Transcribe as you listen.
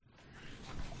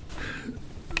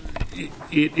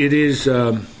it is.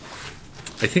 I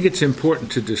think it's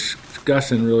important to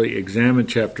discuss and really examine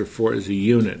chapter 4 as a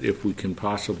unit, if we can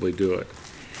possibly do it.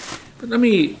 But let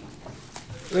me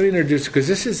introduce, because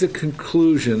this is the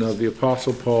conclusion of the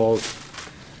Apostle Paul's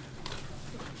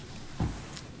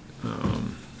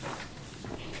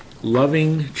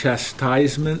loving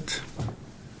chastisement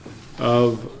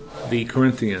of the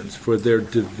Corinthians for their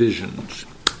divisions.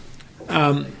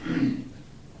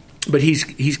 But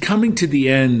he's coming to the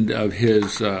end of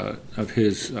his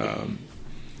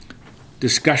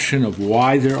discussion of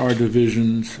why there are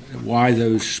divisions, why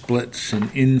those splits and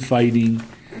infighting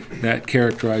that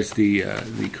characterize the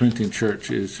Corinthian church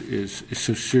is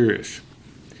so serious.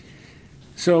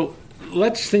 So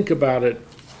let's think about it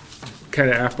kind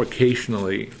of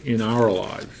applicationally in our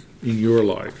lives, in your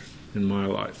life, in my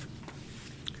life.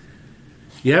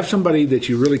 You have somebody that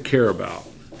you really care about,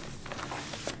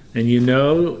 and you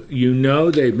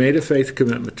know they've made a faith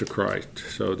commitment to Christ,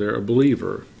 so they're a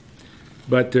believer,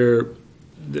 but their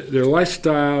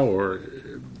lifestyle or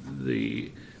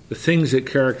the things that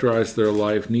characterize their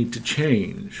life need to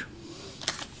change.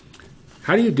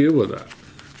 How do you deal with that?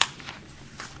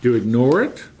 Do you ignore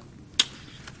it?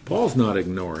 Paul's not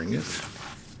ignoring it.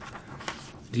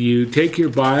 Do you take your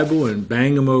Bible and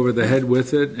bang them over the head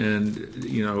with it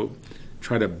and,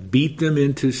 try to beat them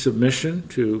into submission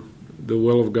to the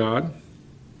will of God?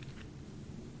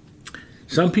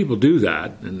 Some people do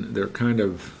that, and they're kind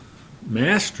of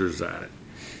masters at it.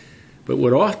 But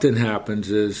what often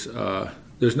happens is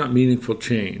there's not meaningful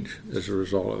change as a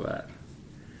result of that.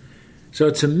 So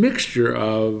it's a mixture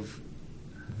of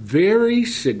very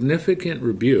significant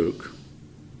rebuke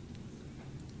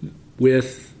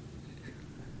with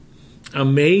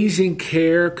amazing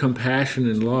care, compassion,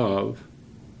 and love,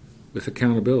 with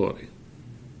accountability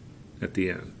at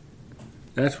the end.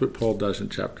 That's what Paul does in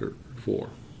chapter 4.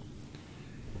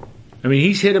 I mean,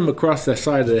 he's hit him across the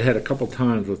side of the head a couple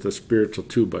times with a spiritual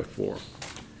 2x4.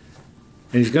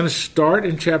 And he's going to start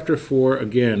in chapter 4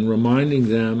 again, reminding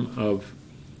them of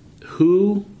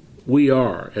who we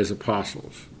are as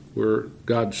apostles. We're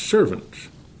God's servants.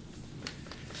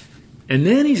 And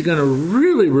then he's going to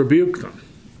really rebuke them.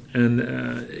 And,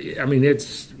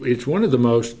 it's one of the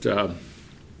most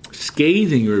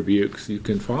scathing rebukes you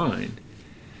can find.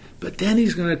 But then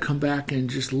he's going to come back and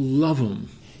just love them.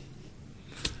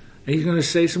 And he's going to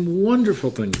say some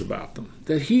wonderful things about them,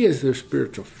 that he is their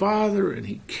spiritual father and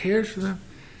he cares for them.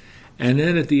 And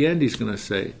then at the end he's going to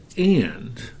say,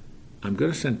 and I'm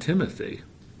going to send Timothy,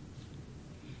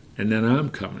 and then I'm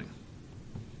coming.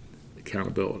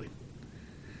 Accountability.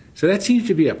 So that seems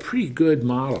to be a pretty good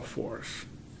model for us.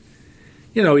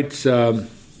 It's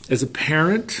as a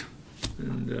parent,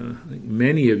 and I think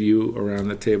many of you around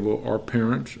the table are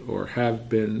parents or have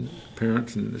been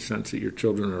parents in the sense that your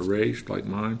children are raised like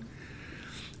mine,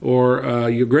 or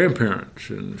your grandparents,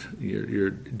 and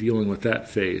you're dealing with that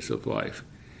phase of life.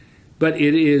 But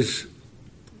it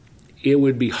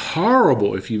would be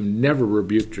horrible if you never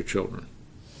rebuked your children.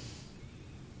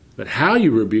 But how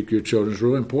you rebuke your children is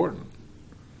really important.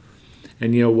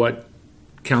 And what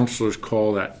counselors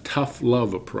call that tough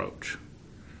love approach.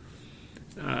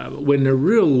 When they're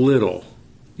real little,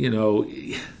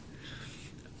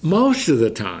 most of the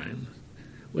time,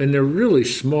 when they're really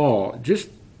small, just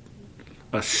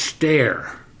a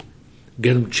stare,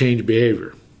 get them to change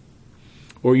behavior.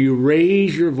 Or you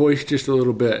raise your voice just a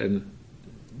little bit and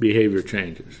behavior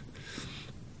changes.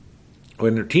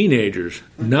 When they're teenagers,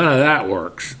 none of that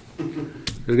works.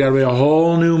 There's got to be a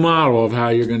whole new model of how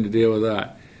you're going to deal with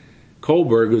that.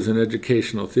 Kohlberg, who's an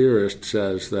educational theorist,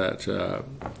 says that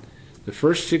the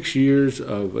first 6 years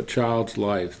of a child's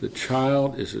life, the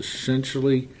child is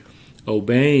essentially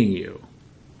obeying you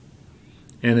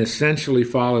and essentially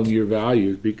following your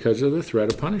values because of the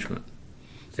threat of punishment.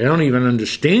 They don't even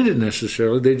understand it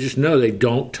necessarily. They just know they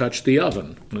don't touch the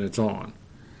oven when it's on.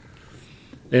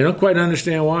 They don't quite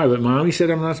understand why, but Mommy said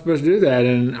I'm not supposed to do that,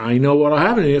 and I know what will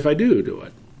happen to me if I do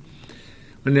it.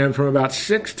 And then from about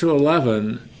 6 to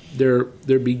 11, they're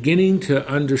beginning to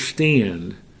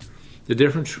understand the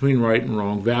difference between right and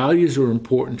wrong. Values are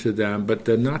important to them, but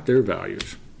they're not their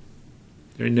values.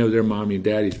 They know their mommy and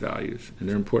daddy's values, and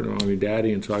they're important to mommy and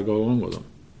daddy, and so I go along with them.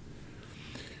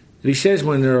 And he says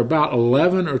when they're about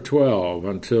 11 or 12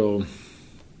 until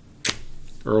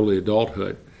early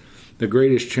adulthood, the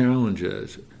greatest challenge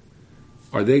is,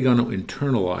 are they going to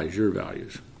internalize your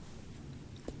values?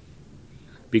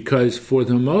 Because for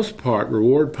the most part,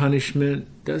 reward punishment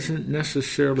doesn't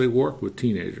necessarily work with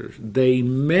teenagers. They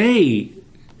may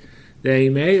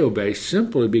obey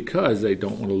simply because they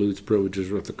don't want to lose privileges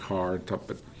with the car and stuff,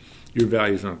 but your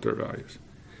values aren't their values.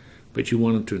 But you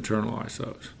want them to internalize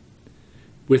those.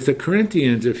 with the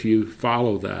Corinthians, if you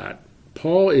follow that,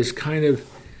 Paul is kind of,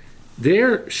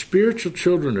 they're spiritual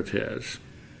children of his,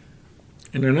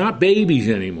 and they're not babies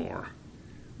anymore,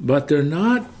 but they're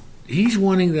not, he's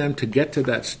wanting them to get to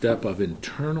that step of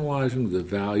internalizing the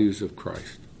values of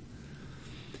Christ.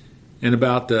 And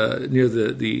about near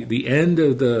the end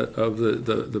of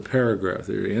the paragraph,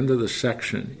 the end of the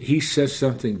section, he says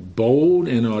something bold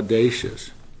and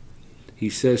audacious. He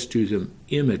says to them,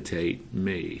 imitate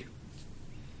me.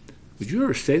 Would you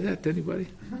ever say that to anybody?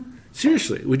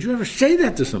 Seriously, would you ever say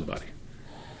that to somebody?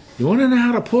 You want to know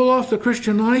how to pull off the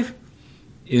Christian life?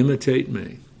 Imitate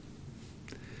me.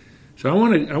 So I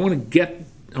want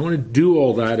to do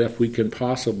all that if we can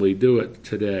possibly do it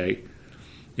today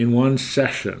in one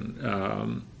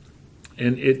session.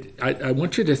 I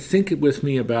want you to think with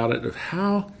me about it, of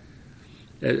how,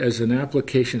 as an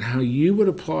application, how you would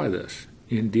apply this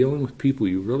in dealing with people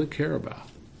you really care about,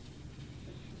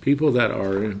 people that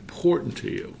are important to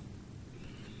you.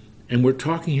 And we're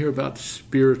talking here about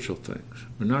spiritual things.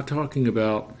 We're not talking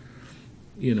about,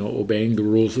 obeying the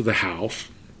rules of the house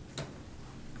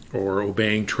or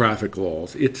obeying traffic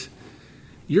laws.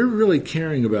 You're really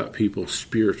caring about people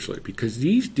spiritually, because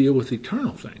these deal with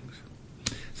eternal things.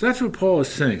 So that's what Paul is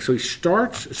saying. So he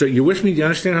starts, so you with me? Do you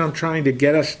understand how I'm trying to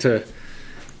get us to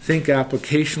think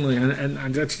applicationally?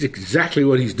 And that's exactly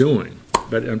what he's doing.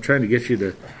 But I'm trying to get you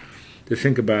to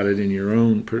think about it in your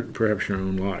own, perhaps your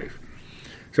own life.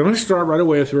 So I'm going to start right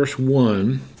away with verse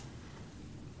 1.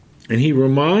 And he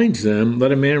reminds them,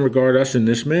 let a man regard us in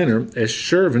this manner as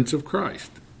servants of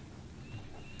Christ,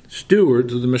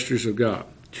 stewards of the mysteries of God.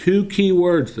 Two key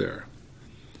words there.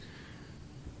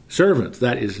 Servants.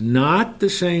 That is not the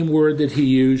same word that he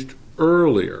used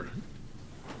earlier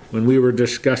when we were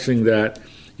discussing that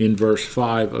in verse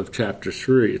 5 of chapter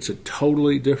 3. It's a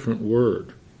totally different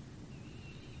word.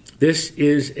 This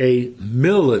is a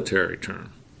military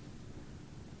term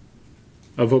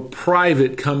of a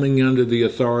private coming under the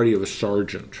authority of a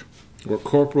sergeant, or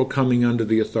corporal coming under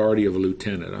the authority of a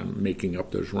lieutenant. I'm making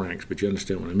up those ranks, but you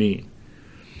understand what I mean.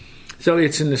 So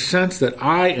it's in the sense that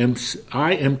I am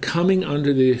coming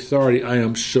under the authority, I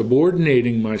am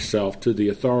subordinating myself to the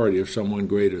authority of someone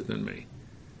greater than me.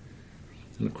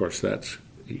 And of course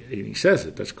he says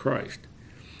it, that's Christ.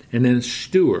 And then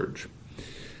stewards.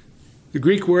 The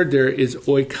Greek word there is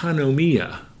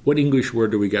oikonomia. What English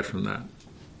word do we get from that?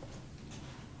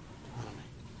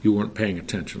 You weren't paying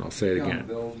attention, I'll say it again.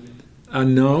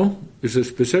 No, it's a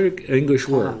specific English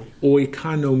word.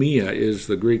 Oikonomia is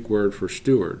the Greek word for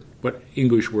steward. What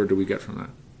English word do we get from that?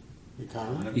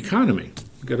 Economy.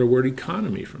 We get our word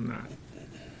economy from that.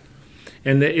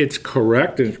 And it's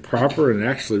correct and it's proper and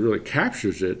actually really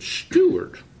captures it.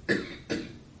 Steward.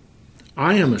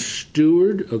 I am a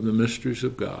steward of the mysteries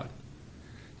of God.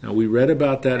 Now we read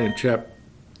about that in chapter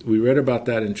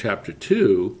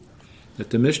 2, that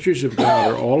the mysteries of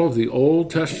God are all of the Old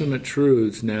Testament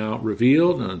truths now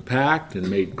revealed, unpacked, and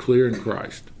made clear in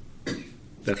Christ.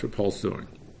 That's what Paul's doing.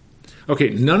 Okay,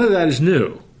 none of that is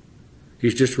new.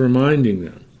 He's just reminding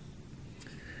them.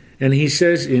 And he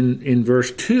says in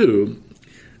verse 2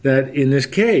 that in this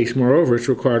case, moreover, it's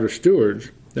required of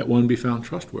stewards that one be found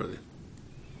trustworthy.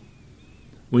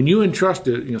 When you entrust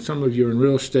it, some of you are in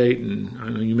real estate, and I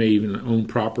know you may even own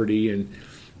property, and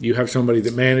you have somebody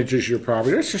that manages your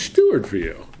property. That's a steward for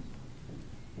you.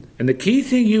 And the key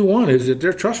thing you want is that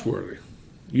they're trustworthy.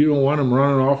 You don't want them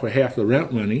running off with half the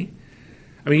rent money.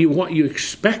 I mean, you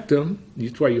expect them.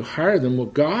 That's why you hire them. Well,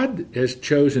 God has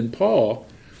chosen Paul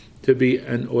to be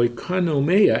an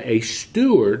oikonomia, a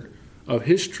steward of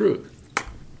his truth.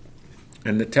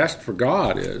 And the test for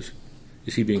God is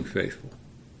he being faithful?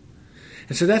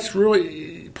 And so that's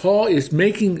really, Paul is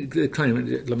making the claim.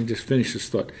 Let me just finish this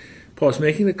thought. Paul is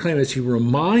making the claim as he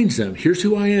reminds them, here's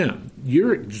who I am.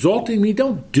 You're exalting me.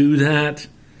 Don't do that.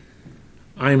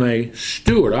 I'm a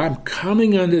steward. I'm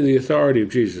coming under the authority of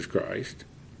Jesus Christ.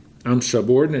 I'm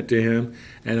subordinate to him,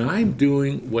 and I'm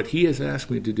doing what he has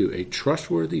asked me to do, a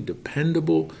trustworthy,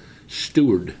 dependable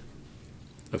steward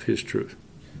of his truth.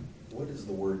 What is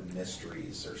the word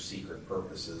mysteries or secret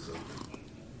purposes of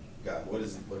God? What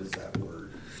is that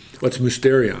word? What's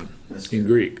mysterion in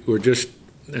Greek?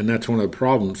 And that's one of the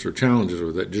problems or challenges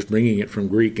with it, just bringing it from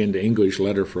Greek into English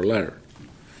letter for letter.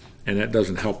 And that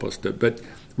doesn't help us. But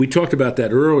we talked about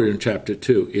that earlier in chapter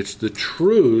 2. It's the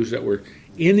truths that were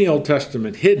in the Old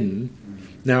Testament hidden.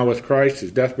 Now with Christ,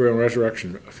 his death, burial, and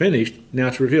resurrection finished, now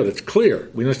it's revealed. It's clear.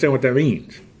 We understand what that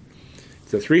means.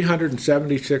 The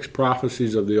 376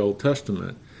 prophecies of the Old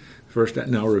Testament, first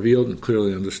now revealed and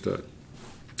clearly understood.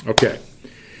 Okay.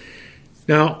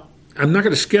 Now, I'm not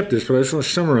going to skip this, but I just want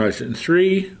to summarize it. In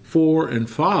 3, 4, and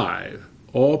 5,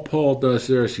 all Paul does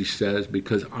there is he says,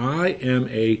 because I am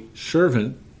a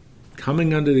servant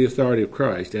coming under the authority of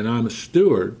Christ, and I'm a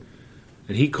steward,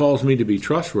 and he calls me to be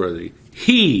trustworthy,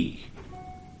 he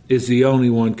is the only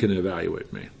one can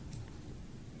evaluate me.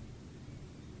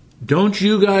 Don't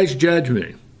you guys judge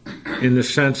me in the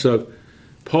sense of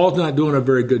Paul's not doing a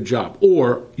very good job,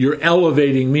 or you're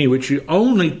elevating me, which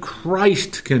only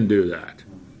Christ can do that.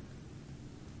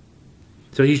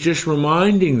 So he's just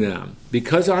reminding them,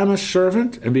 because I'm a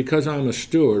servant and because I'm a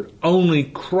steward, only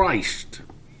Christ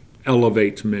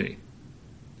elevates me.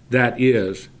 That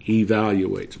is,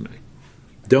 evaluates me.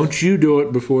 Don't you do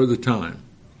it before the time.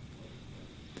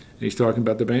 And he's talking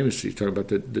about the Bema seat. He's talking about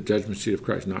the judgment seat of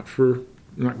Christ, not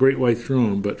great white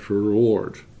throne, but for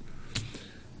rewards.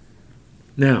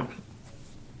 Now,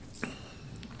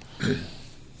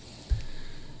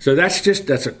 so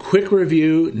that's a quick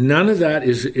review. None of that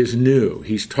is new.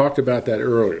 He's talked about that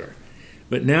earlier.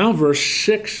 But now verse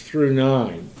 6 through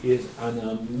 9 is an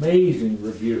amazing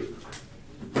review.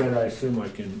 Then I assume I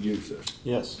can use this.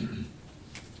 Yes.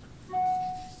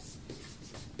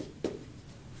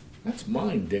 That's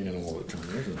mine dinging all the time,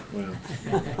 isn't it?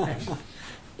 Well,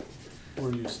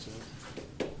 We're used to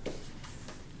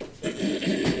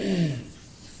it.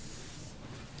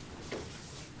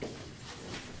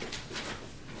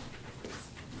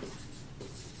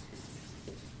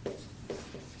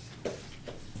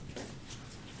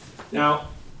 now,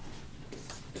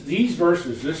 these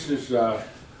verses, this is,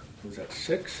 was that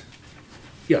 6?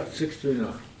 Yeah, 6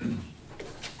 through 9.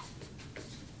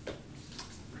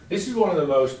 This is one of the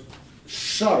most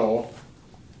subtle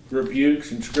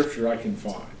rebukes in Scripture I can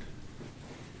find.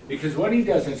 Because what he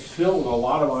does is filled with a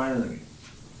lot of irony.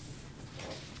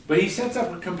 But he sets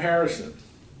up a comparison.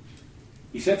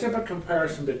 He sets up a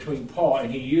comparison between Paul,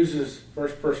 and he uses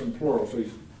first person plural, so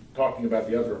he's talking about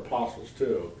the other apostles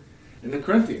too, and the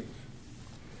Corinthians.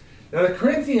 Now the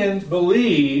Corinthians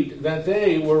believed that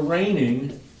they were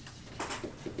reigning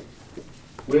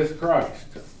with Christ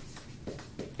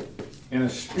in a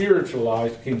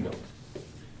spiritualized kingdom.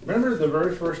 Remember the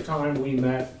very first time we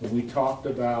met, when we talked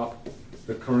about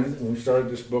when we started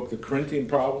this book, the Corinthian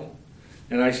problem?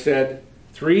 And I said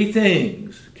 3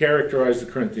 things characterize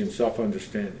the Corinthian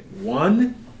self-understanding.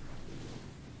 1,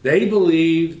 they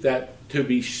believed that to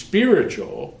be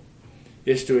spiritual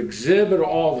is to exhibit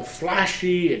all the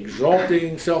flashy,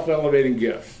 exalting, self-elevating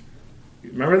gifts.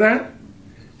 Remember that?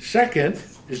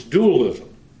 2nd is dualism.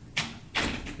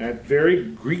 That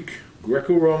very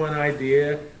Greco-Roman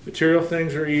idea, material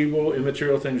things are evil,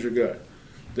 immaterial things are good.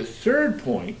 The 3rd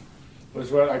point was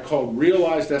what I call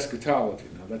realized eschatology.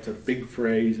 Now that's a big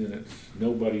phrase, and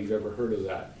nobody's ever heard of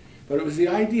that. But it was the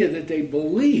idea that they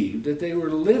believed that they were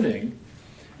living,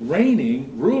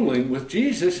 reigning, ruling with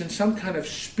Jesus in some kind of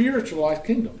spiritualized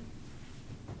kingdom.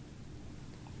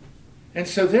 And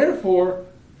so therefore,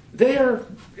 they are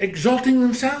exalting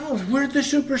themselves. We're the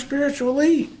super spiritual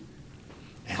elite.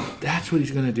 And that's what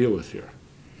he's going to deal with here.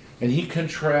 And he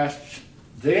contrasts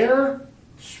their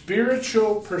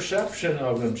spiritual perception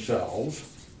of themselves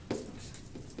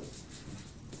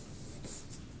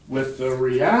with the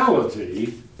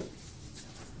reality.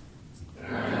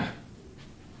 I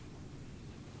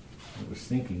was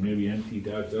thinking maybe NT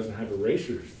Dodge doesn't have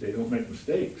erasers. They don't make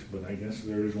mistakes, but I guess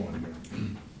there is one here.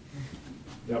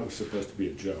 That was supposed to be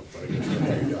a joke, but I guess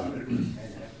nobody got it.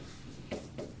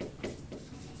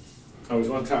 I was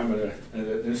one time at an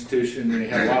institution, and they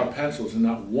had a lot of pencils, and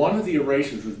not one of the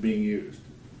erasers was being used.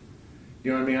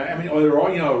 You know what I mean? They were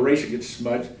all, eraser gets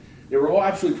smudged. They were all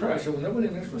absolutely correct. I said, well, nobody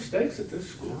makes mistakes at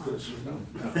this school.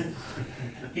 No.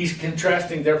 He's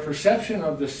contrasting their perception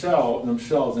of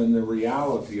themselves and the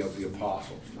reality of the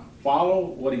apostles. Now, follow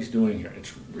what he's doing here.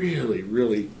 It's really,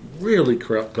 really, really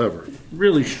clever,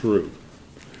 really shrewd.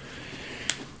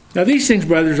 Now these things,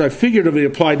 brothers, I figuratively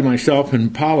applied to myself and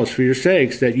Apollos for your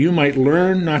sakes, that you might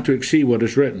learn not to exceed what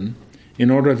is written, in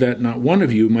order that not one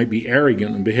of you might be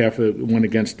arrogant on behalf of one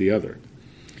against the other.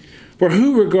 For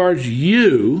who regards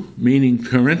you, meaning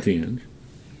Corinthians,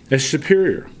 as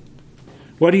superior?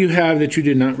 What do you have that you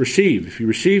did not receive? If you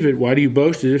receive it, why do you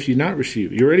boast as if you did not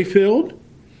receive it? You're already filled?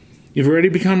 You've already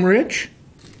become rich?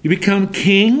 You become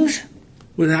kings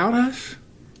without us?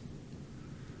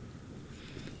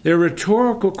 They're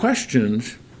rhetorical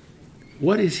questions.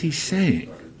 What is he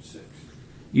saying?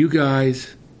 You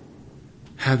guys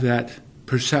have that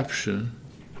perception,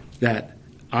 that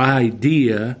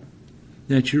idea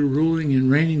that you're ruling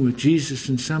and reigning with Jesus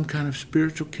in some kind of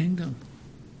spiritual kingdom.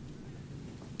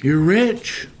 You're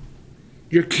rich.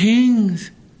 You're kings.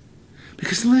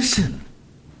 Because listen,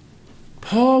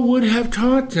 Paul would have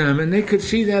taught them, and they could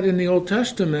see that in the Old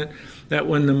Testament, that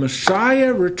when the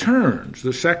Messiah returns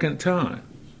the second time,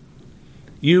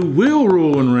 you will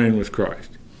rule and reign with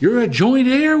Christ. You're a joint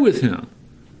heir with him.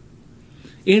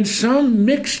 In some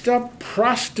mixed up,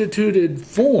 prostituted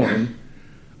form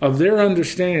of their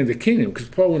understanding of the kingdom, because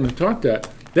Paul wouldn't have taught that,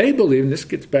 they believe, and this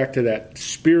gets back to that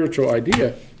spiritual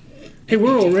idea, hey,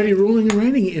 we're already ruling and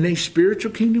reigning in a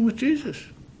spiritual kingdom with Jesus.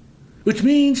 Which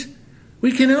means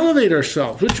we can elevate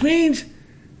ourselves, which means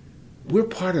we're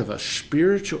part of a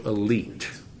spiritual elite.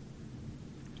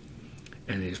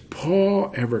 And is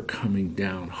Paul ever coming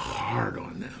down hard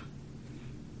on them?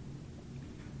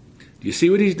 Do you see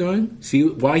what he's doing? See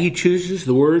why he chooses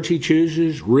the words he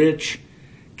chooses? Rich,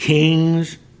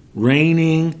 kings,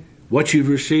 reigning, what you've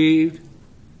received.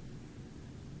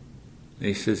 And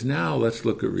he says, now let's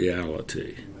look at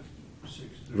reality.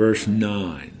 Verse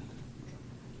 9.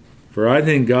 For I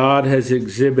think God has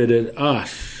exhibited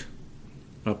us,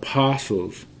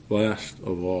 apostles last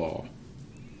of all,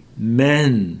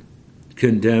 men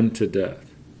condemned to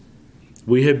death.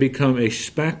 We have become a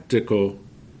spectacle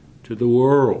to the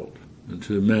world and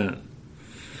to men.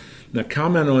 Now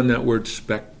comment on that word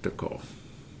spectacle.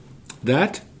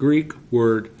 That Greek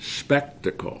word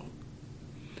spectacle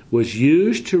was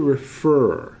used to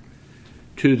refer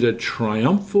to the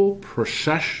triumphal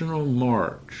processional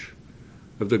march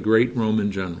of the great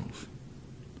Roman generals.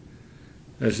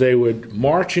 As they would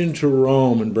march into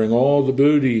Rome and bring all the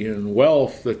booty and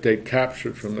wealth that they'd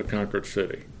captured from the conquered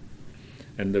city.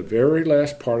 And the very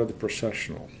last part of the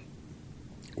processional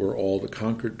were all the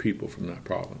conquered people from that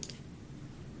province,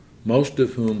 most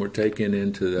of whom were taken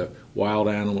into the wild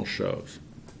animal shows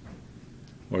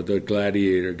or the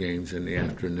gladiator games in the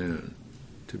afternoon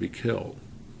to be killed.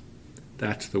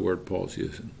 That's the word Paul's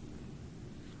using.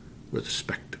 We're the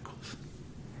spectacles.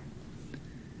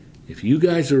 If you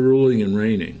guys are ruling and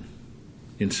reigning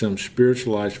in some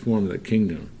spiritualized form of the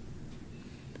kingdom,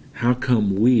 how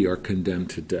come we are condemned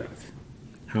to death?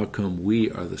 How come we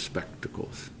are the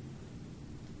spectacles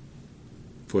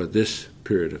for this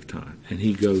period of time? And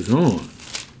he goes on.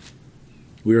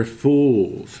 We are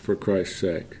fools for Christ's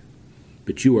sake,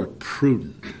 but you are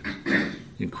prudent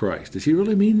in Christ. Does he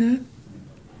really mean that?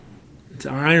 It's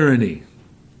irony.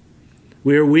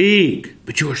 We are weak,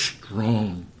 but you are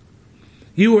strong.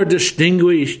 You are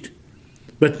distinguished,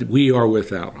 but we are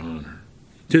without honor.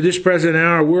 To this present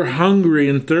hour, we're hungry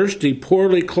and thirsty,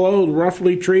 poorly clothed,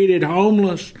 roughly treated,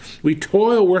 homeless. We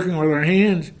toil working with our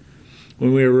hands.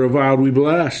 When we are reviled, we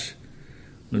bless.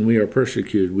 When we are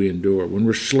persecuted, we endure. When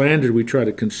we're slandered, we try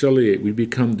to conciliate. We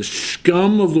become the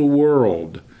scum of the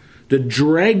world, the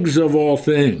dregs of all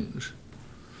things,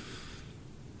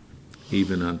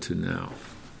 even unto now.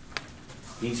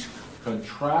 He's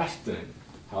contrasting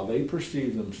how they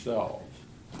perceive themselves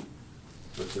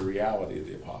with the reality of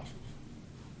the apostles.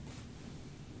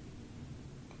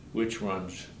 Which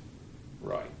runs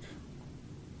right?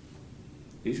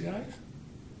 These guys?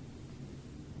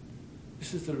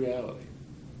 This is the reality.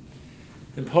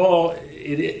 And Paul,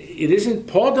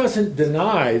 Paul doesn't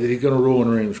deny that he's going to rule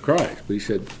and reign with Christ, but he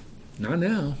said, not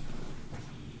now.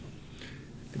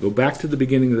 Go back to the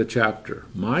beginning of the chapter.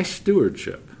 My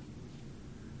stewardship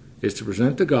is to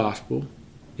present the gospel,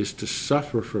 is to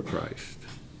suffer for Christ.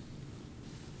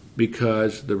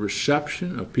 Because the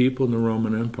reception of people in the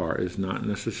Roman Empire is not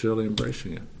necessarily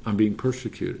embracing it. I'm being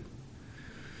persecuted.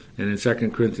 And in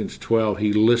 2 Corinthians 12,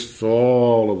 he lists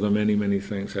all of the many, many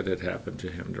things that had happened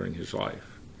to him during his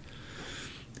life.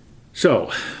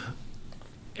 So,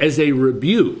 as a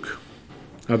rebuke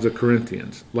of the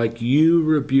Corinthians, like you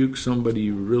rebuke somebody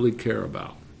you really care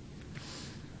about,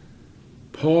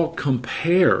 Paul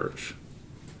compares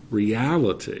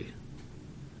reality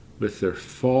with their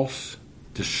false,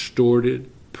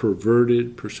 distorted,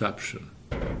 perverted perception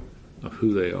of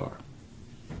who they are.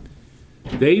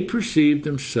 They perceived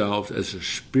themselves as a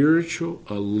spiritual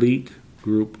elite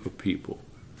group of people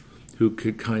who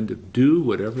could kind of do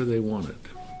whatever they wanted.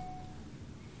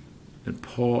 And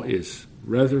Paul is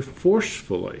rather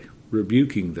forcefully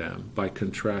rebuking them by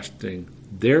contrasting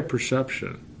their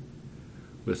perception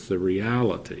with the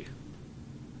reality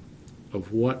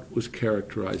of what was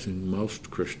characterizing most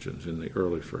Christians in the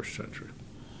early first century.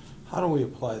 How do we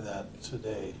apply that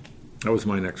today? That was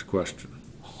my next question.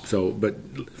 So, but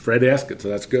Fred asked it, so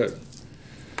that's good.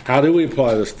 How do we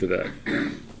apply this today?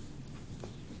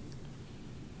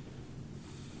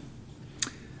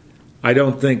 I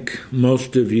don't think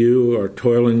most of you are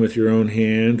toiling with your own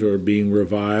hands or being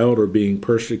reviled or being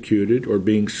persecuted or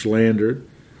being slandered.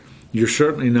 You're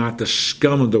certainly not the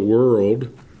scum of the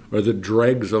world or the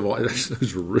dregs of all.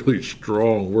 Those are really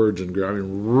strong words, and I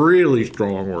mean really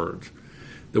strong words.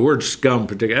 The word scum,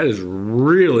 particularly, that is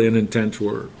really an intense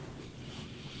word.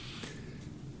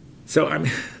 So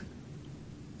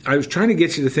I was trying to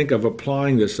get you to think of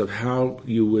applying this, of how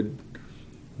you would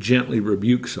gently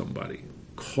rebuke somebody,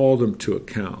 call them to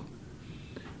account.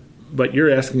 But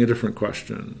you're asking a different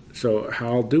question. So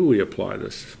how do we apply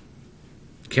this?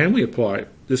 Can we apply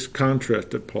this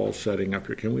contrast that Paul's setting up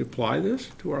here? Can we apply this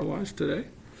to our lives today?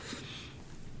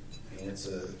 I mean,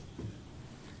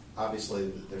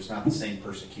 obviously there's not the same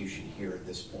persecution here at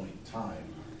this point in time,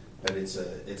 but it's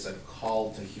a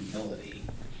call to humility,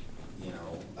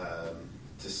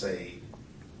 to say,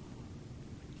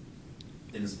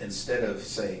 instead of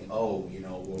saying, well,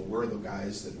 we're the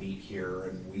guys that meet here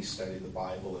and we study the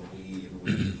Bible and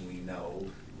we know,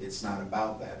 it's not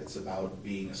about that. It's about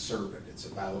being a servant. It's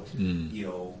about,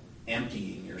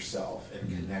 emptying yourself and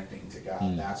connecting to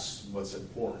God. That's what's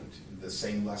important. The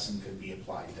same lesson could be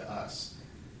applied to us.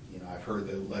 I've heard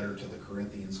the letter to the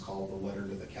Corinthians called the letter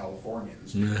to the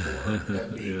Californians before,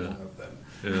 that being one of them.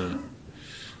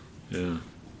 Yeah.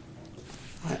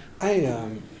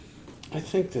 I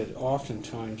think that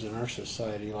oftentimes in our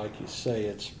society, like you say,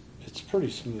 it's pretty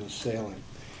smooth sailing.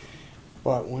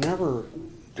 But whenever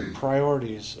the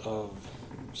priorities of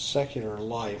secular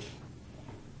life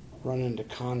run into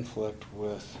conflict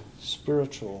with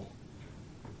spiritual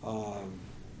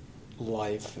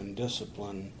life and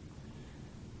discipline,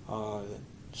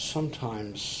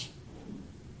 sometimes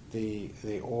the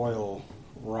oil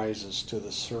rises to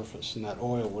the surface, and that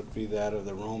oil would be that of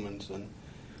the Romans,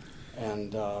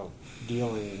 and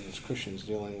dealing as Christians,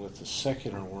 dealing with the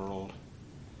secular world,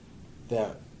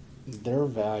 that their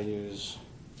values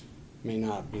may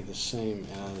not be the same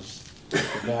as the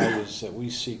values that we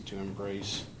seek to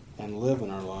embrace and live in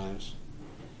our lives.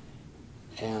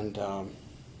 And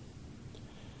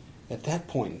at that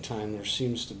point in time, there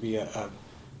seems to be a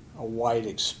wide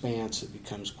expanse that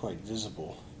becomes quite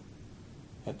visible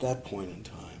at that point in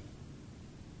time.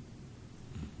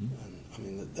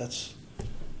 And that's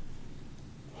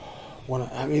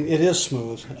it is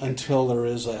smooth until there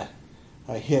is a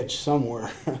hitch somewhere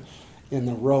in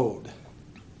the road.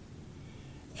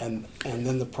 And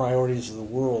then the priorities of the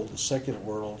world, the secular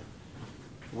world,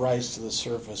 rise to the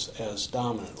surface as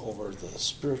dominant over the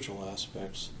spiritual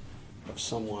aspects of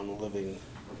someone living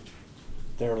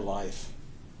their life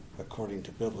according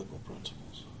to biblical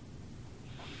principles.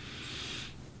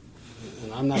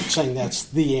 And I'm not saying that's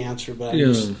the answer, but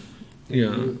I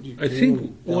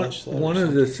think one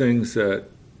of the things that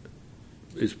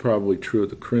is probably true of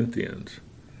the Corinthians,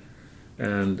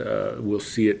 and we'll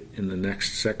see it in the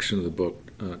next section of the book,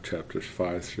 chapters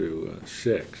 5 through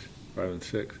 6, 5 and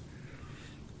 6,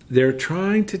 they're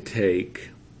trying to take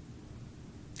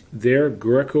their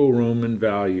Greco-Roman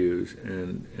values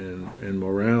and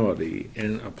morality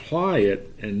and apply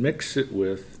it and mix it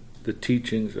with the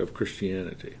teachings of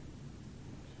Christianity.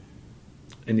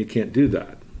 And you can't do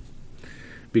that,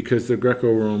 because the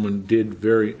Greco-Roman did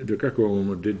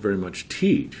very much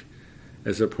teach,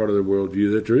 as a part of the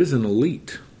worldview, that there is an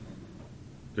elite.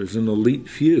 There's an elite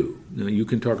few. Now, you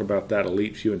can talk about that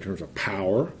elite few in terms of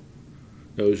power.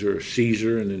 Those are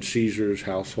Caesar and in Caesar's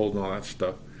household and all that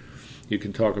stuff. You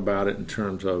can talk about it in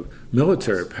terms of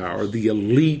military power, the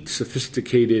elite,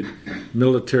 sophisticated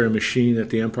military machine that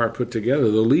the empire put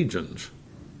together, the legions,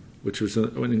 which was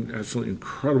an absolutely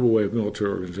incredible way of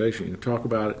military organization. You can talk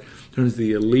about it in terms of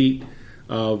the elite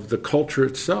of the culture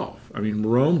itself.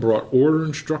 Rome brought order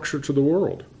and structure to the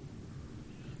world.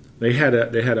 They had a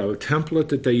template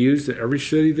that they used in every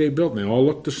city they built, and they all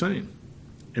looked the same.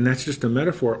 And that's just a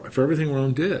metaphor for everything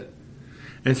Rome did.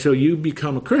 And so you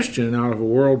become a Christian out of a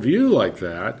worldview like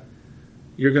that,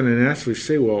 you're going to naturally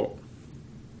say, well,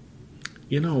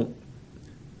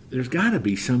 there's got to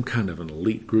be some kind of an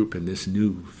elite group in this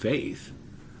new faith.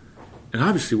 And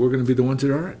obviously we're going to be the ones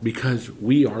that are, because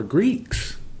we are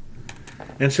Greeks.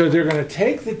 And so they're going to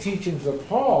take the teachings of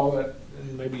Paul, and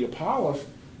maybe Apollos,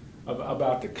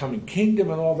 about the coming kingdom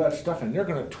and all that stuff, and they're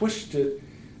going to twist it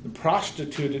and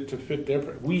prostitute it to fit their...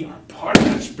 We are part of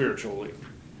that spiritual elite.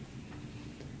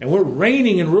 And we're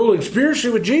reigning and ruling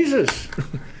spiritually with Jesus.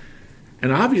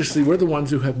 And obviously we're the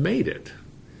ones who have made it.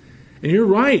 And you're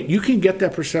right, you can get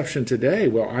that perception today.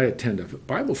 Well, I attend a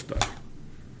Bible study,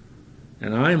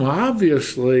 and I'm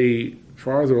obviously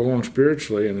farther along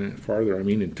spiritually, and farther,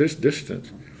 in this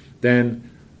distance, than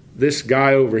this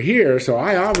guy over here, so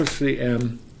I obviously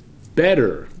am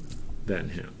better than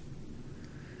him.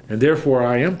 And therefore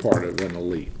I am part of an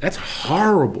elite. That's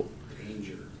horrible.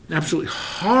 Danger. Absolutely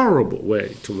horrible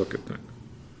way to look at things.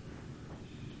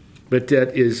 But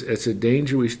it's a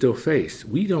danger we still face.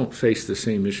 We don't face the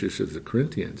same issues as the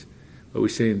Corinthians, but we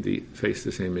face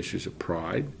the same issues of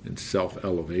pride and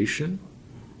self-elevation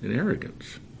and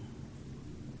arrogance.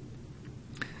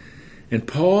 And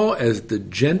Paul, as the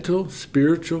gentle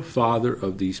spiritual father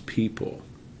of these people,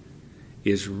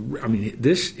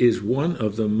 this is one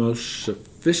of the most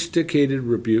sophisticated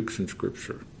rebukes in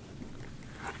Scripture.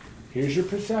 Here's your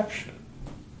perception.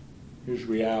 Here's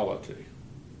reality.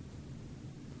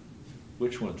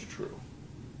 Which one's true?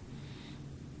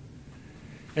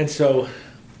 And so,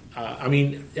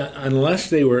 unless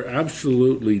they were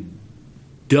absolutely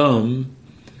dumb,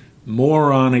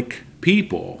 moronic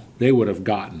people, they would have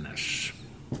gotten this.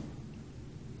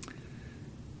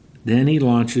 Then he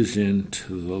launches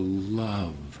into the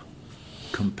love,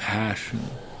 compassion,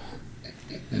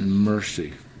 and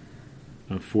mercy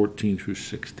of 14 through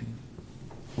 16.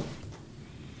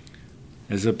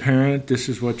 As a parent, this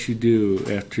is what you do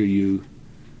after you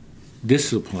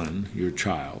discipline your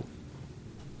child,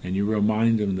 and you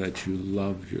remind them that you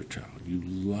love your child. You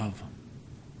love them.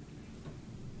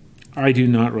 I do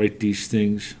not write these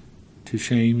things to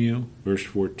shame you, verse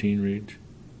 14 reads,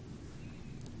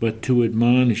 but to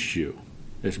admonish you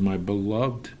as my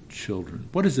beloved children.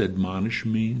 What does admonish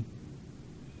mean?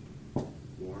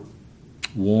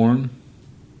 Warn.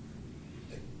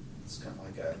 It's kind of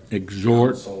like a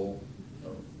exhort. Counsel,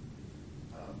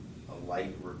 a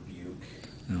light rebuke.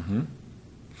 Uh-huh.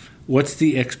 What's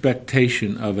the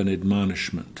expectation of an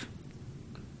admonishment?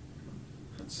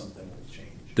 That something will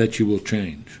change. That you will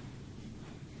change.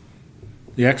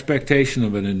 The expectation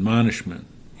of an admonishment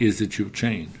is that you'll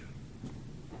change.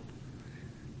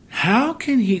 How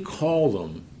can he call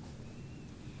them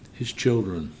his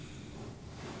children?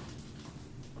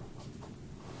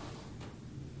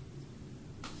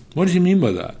 What does he mean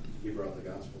by that? He brought the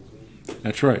gospel to them.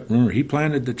 That's right. Remember, he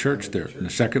planted the church there in the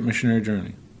second missionary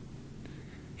journey.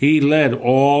 He led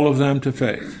all of them to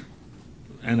faith.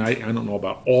 And I don't know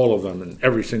about all of them and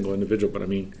every single individual, but I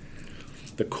mean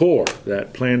the core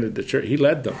that planted the church, he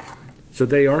led them. So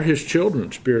they are his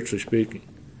children, spiritually speaking.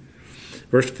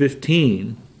 Verse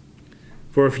 15,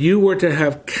 for if you were to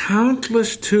have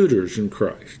countless tutors in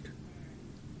Christ,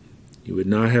 you would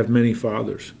not have many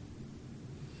fathers.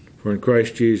 For in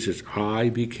Christ Jesus, I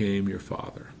became your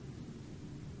father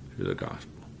through the gospel.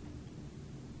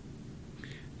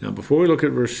 Now, before we look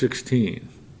at verse 16,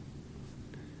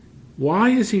 why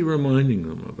is he reminding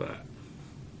them of that?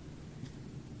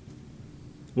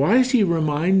 Why is he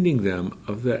reminding them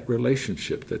of that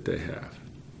relationship that they have?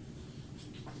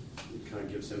 It kind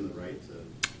of gives him the right to...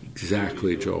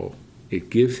 Exactly, Joel. It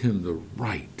gives him the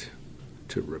right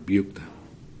to rebuke them.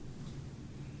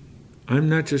 I'm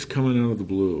not just coming out of the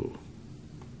blue.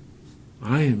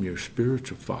 I am your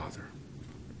spiritual father.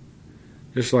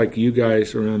 Just like you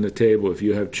guys around the table, if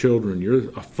you have children, you're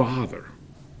a father.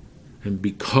 And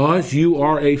because you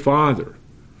are a father,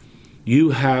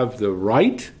 you have the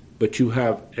right, but you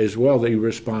have as well the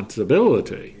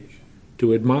responsibility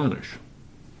to admonish.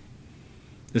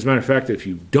 As a matter of fact, if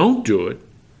you don't do it,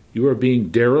 you are being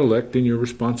derelict in your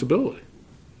responsibility.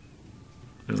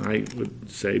 And I would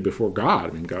say before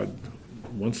God, God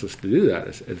wants us to do that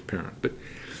as parents. But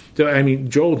so,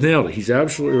 Joel nailed it. He's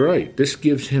absolutely right. This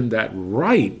gives him that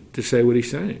right to say what he's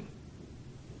saying.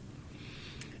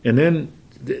 And then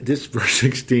this verse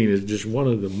 16 is just one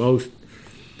of the most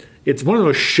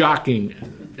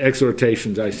shocking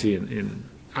exhortations I see in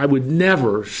I would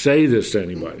never say this to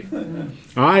anybody.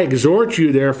 I exhort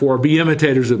you, therefore, be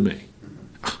imitators of me.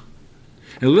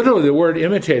 And literally the word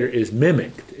imitator is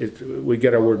mimicked. We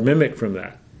get our word mimic from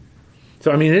that.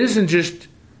 So, it isn't just,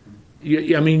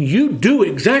 you do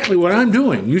exactly what I'm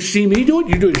doing. You see me do it,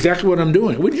 you do exactly what I'm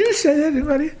doing. Would you say that to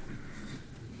anybody?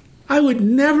 I would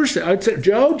never say, I'd say,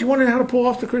 Joe, do you want to know how to pull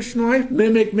off the Christian life?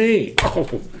 Mimic me.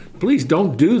 Oh, please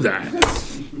don't do that.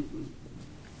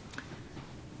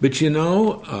 But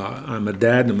I'm a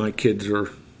dad and my kids are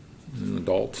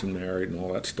adults and married and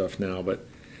all that stuff now. But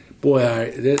boy,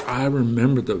 I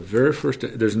remember the very first.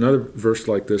 There's another verse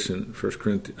like this in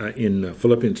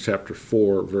Philippians chapter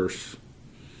 4, verse,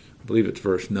 I believe it's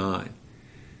verse 9.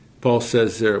 Paul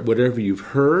says there, whatever you've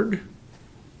heard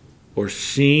or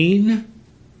seen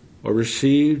or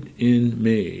received in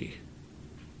me,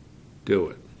 do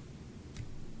it.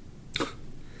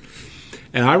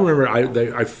 And I remember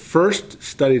I first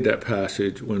studied that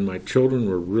passage when my children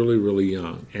were really, really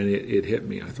young, and it hit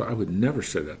me. I thought, I would never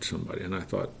say that to somebody. And I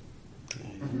thought,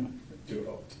 Do it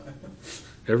all the time.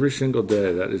 Every single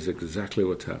day, that is exactly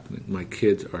what's happening. My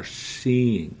kids are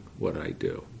seeing what I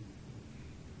do.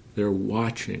 They're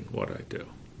watching what I do.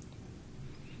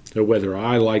 So whether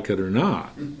I like it or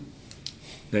not,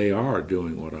 they are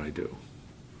doing what I do.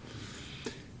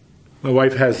 My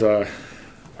wife has a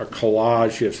a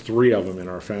collage. She has 3 of them in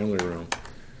our family room.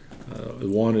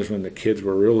 One is when the kids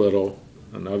were real little.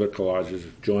 Another collage is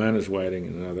Joanna's wedding,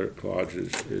 and another collage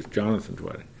is Jonathan's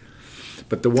wedding.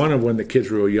 But the one of when the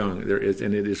kids were real young, there is,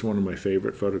 and it is one of my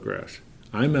favorite photographs.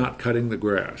 I'm out cutting the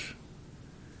grass,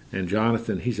 and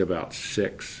Jonathan, he's about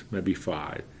 6, maybe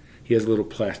 5. He has a little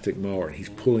plastic mower, and he's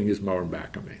pulling his mower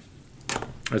back at me.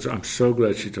 I'm so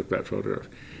glad she took that photograph.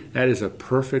 That is a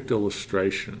perfect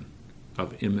illustration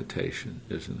of imitation,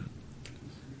 isn't it?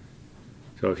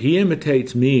 So if he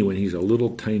imitates me when he's a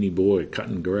little tiny boy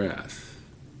cutting grass,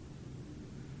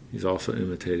 he's also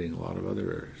imitating a lot of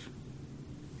other areas.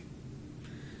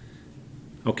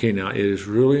 Okay, now it is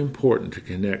really important to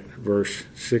connect verse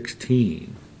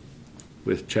 16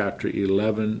 with chapter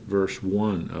 11, verse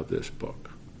 1 of this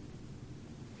book.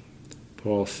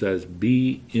 Paul says,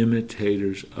 "Be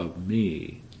imitators of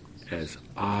me as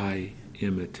I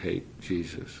imitate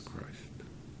Jesus Christ."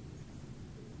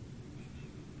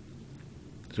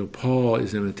 So Paul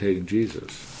is imitating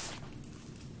Jesus.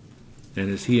 And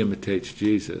as he imitates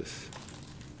Jesus,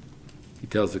 he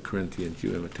tells the Corinthians,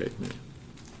 "You imitate me."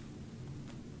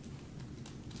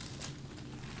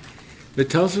 It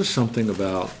tells us something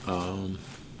about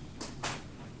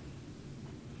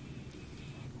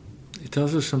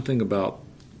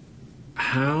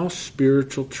how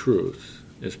spiritual truth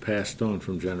is passed on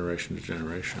from generation to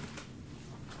generation.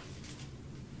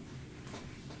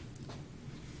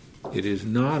 It is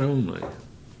not only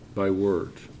by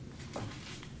words.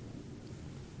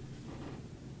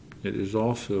 It is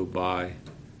also by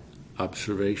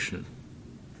observation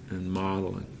and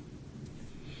modeling.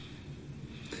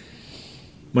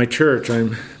 My church,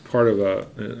 I'm part of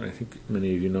I think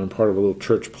many of you know, I'm part of a little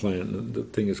church plant. The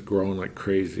thing is growing like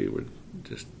crazy.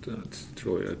 It's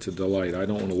a delight. I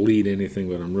don't want to lead anything,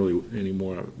 but I'm really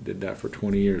anymore. I did that for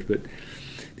 20 years. But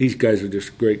these guys are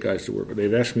just great guys to work with.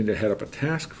 They've asked me to head up a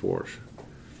task force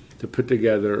to put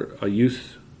together a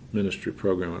youth ministry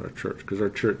program at our church, because our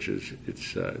church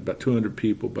it's about 200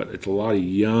 people, but it's a lot of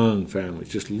young families,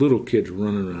 just little kids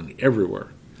running around everywhere.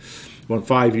 Well, in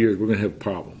 5 years, we're going to have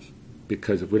problems,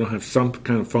 because if we don't have some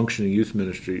kind of functioning youth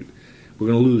ministry, we're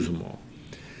going to lose them all.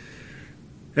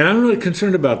 And I'm really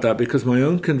concerned about that, because my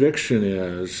own conviction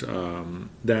is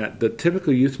that the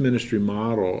typical youth ministry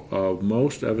model of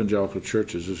most evangelical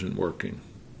churches isn't working.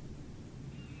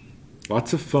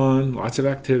 Lots of fun, lots of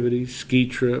activities, ski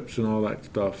trips and all that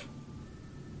stuff,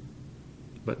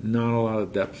 but not a lot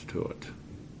of depth to it.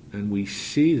 And we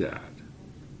see that.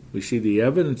 We see the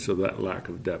evidence of that lack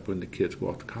of depth when the kids go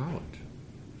off to college.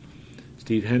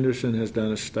 Steve Henderson has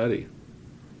done a study.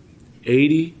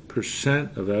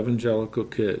 80% of evangelical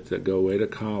kids that go away to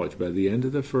college by the end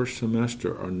of the first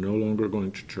semester are no longer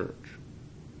going to church.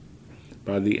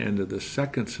 By the end of the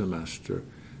second semester,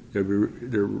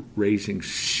 they're raising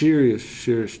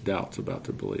serious doubts about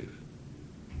their belief.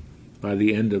 By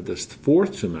the end of the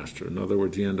fourth semester, in other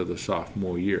words, the end of the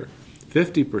sophomore year,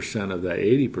 50% of that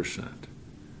 80%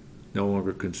 no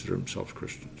longer consider themselves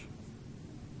Christians.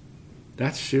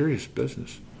 That's serious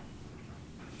business.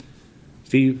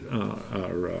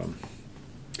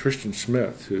 Christian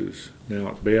Smith, who's now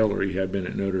at Baylor, he had been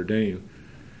at Notre Dame,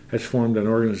 has formed an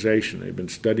organization. They've been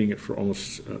studying it for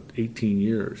almost 18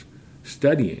 years,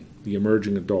 studying the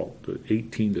emerging adult, the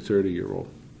 18 to 30-year-old.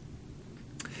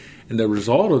 And the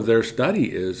result of their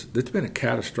study is that it's been a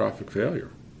catastrophic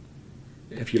failure.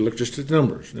 If you look just at the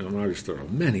numbers, now obviously there are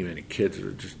many kids that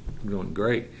are just doing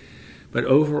great, but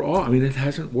overall, it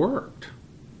hasn't worked.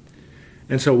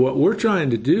 And so what we're trying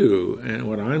to do, and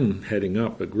what I'm heading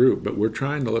up a group, but we're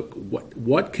trying to look,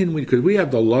 what can we, because we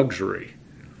have the luxury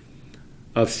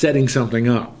of setting something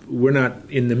up. We're not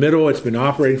in the middle, it's been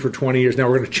operating for 20 years, now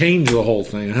we're going to change the whole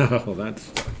thing. Oh,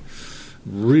 that's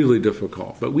really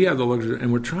difficult. But we have the luxury,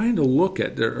 and we're trying to look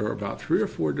at, there are about 3 or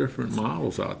 4 different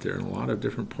models out there in a lot of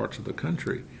different parts of the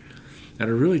country that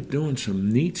are really doing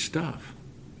some neat stuff.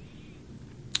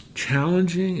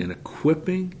 Challenging and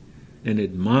equipping and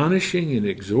admonishing and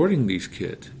exhorting these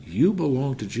kids. You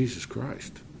belong to Jesus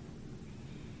Christ.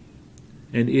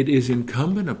 And it is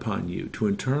incumbent upon you to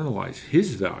internalize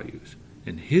His values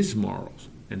and His morals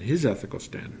and His ethical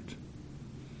standards,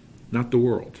 not the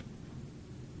world.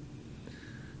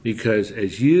 Because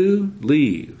as you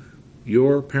leave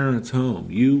your parents'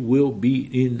 home, you will be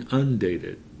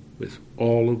inundated with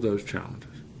all of those challenges.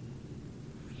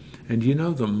 And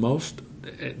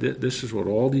this is what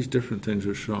all these different things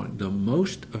are showing. The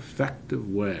most effective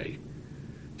way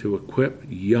to equip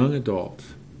young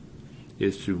adults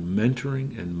is through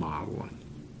mentoring and modeling,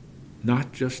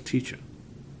 not just teaching.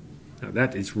 Now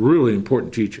that is really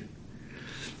important teaching.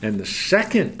 And the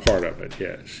second part of it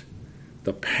is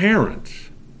the parents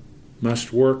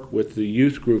must work with the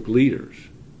youth group leaders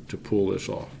to pull this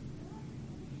off.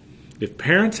 If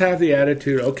parents have the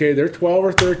attitude, okay, they're 12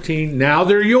 or 13, now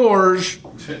they're yours,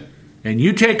 and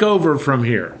you take over from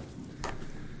here.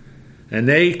 And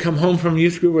they come home from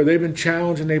youth group where they've been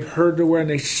challenged and they've heard the word and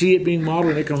they see it being modeled,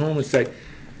 and they come home and say,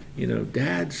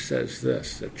 Dad says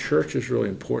this, that church is really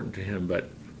important to him, but,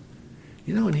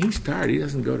 when he's tired, he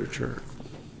doesn't go to church.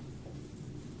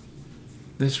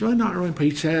 And it's really not really,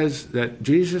 he says that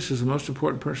Jesus is the most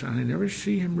important person, and I never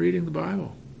see him reading the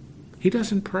Bible. He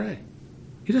doesn't pray.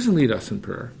 He doesn't lead us in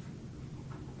prayer.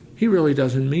 He really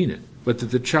doesn't mean it. But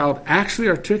that the child actually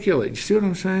articulates. You see what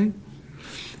I'm saying?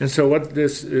 And so what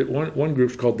this one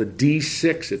group's called the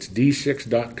D6. It's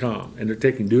d6.com. And they're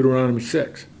taking Deuteronomy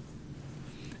 6.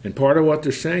 And part of what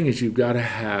they're saying is you've got to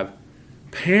have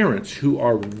parents who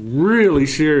are really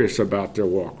serious about their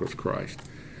walk with Christ.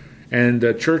 And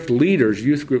church leaders,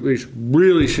 youth group leaders,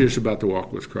 really serious about the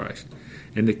walk with Christ.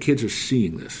 And the kids are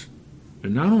seeing this.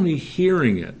 They're not only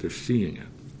hearing it, they're seeing it.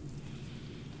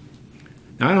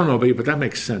 Now, I don't know about you, but that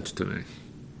makes sense to me.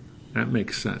 That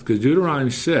makes sense. Because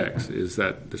Deuteronomy 6 is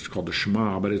it's called the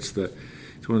Shema, but it's one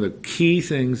of the key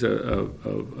things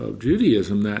of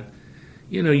Judaism that,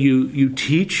 you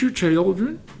teach your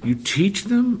children, you teach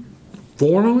them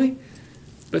formally,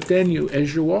 but then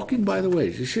as you're walking by the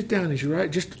ways, you sit down, as you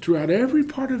write, just throughout every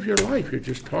part of your life, you're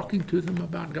just talking to them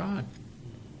about God.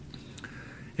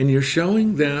 And you're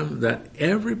showing them that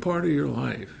every part of your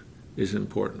life is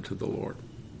important to the Lord.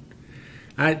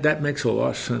 That makes a lot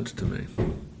of sense to me.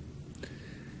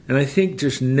 And I think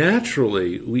just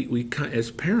naturally, we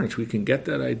as parents, we can get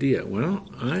that idea. Well,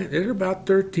 they're about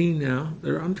 13 now.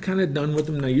 I'm kind of done with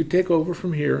them now. You take over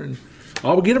from here, and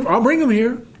I'll bring them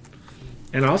here,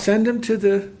 and I'll send them to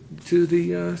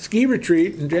the ski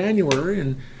retreat in January,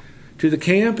 and to the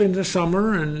camp in the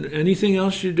summer, and anything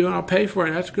else you do, I'll pay for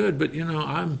it. That's good. But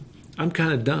I'm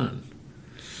kind of done.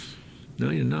 No,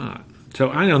 you're not. So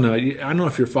I don't know. I don't know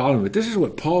if you're following, but this is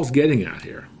what Paul's getting at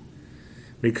here.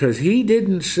 Because he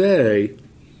didn't say,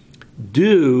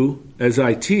 do as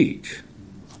I teach.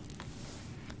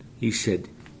 He said,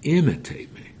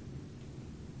 imitate me.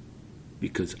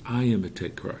 Because I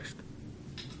imitate Christ.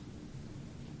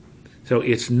 So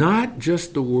it's not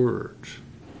just the words.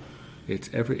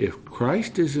 If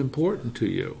Christ is important to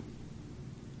you,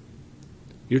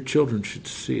 your children should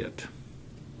see it.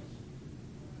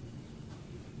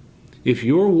 If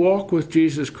your walk with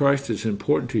Jesus Christ is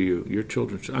important to you, your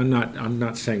children. I'm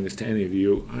not saying this to any of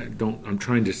you. I'm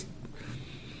trying to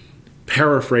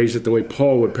paraphrase it the way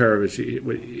Paul would paraphrase it.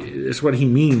 It's what he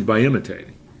means by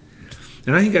imitating,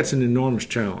 and I think that's an enormous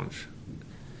challenge,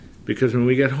 because when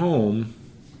we get home,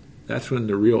 that's when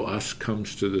the real us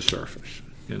comes to the surface.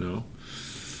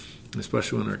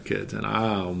 Especially when our kids. And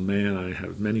oh man, I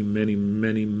have many memories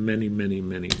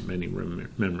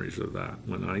of that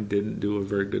when I didn't do a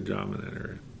very good job in that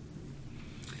area.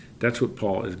 That's what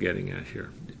Paul is getting at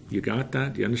here. You got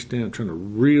that? Do you understand? I'm trying to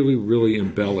really, really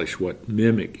embellish what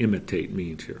imitate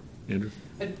means here. Andrew?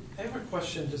 I have a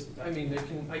question. I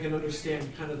can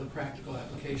understand kind of the practical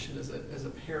application as a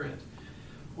parent.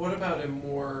 What about in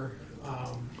more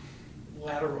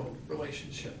lateral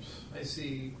relationships? I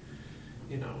see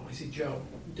Joe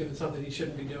doing something he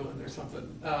shouldn't be doing or something,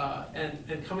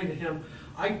 and coming to him.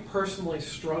 I personally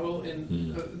struggle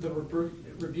in the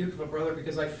rebuke of a brother,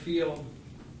 because I feel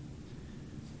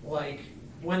like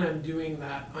when I'm doing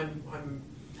that, I'm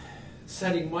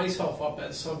setting myself up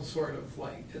as some sort of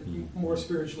more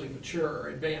spiritually mature or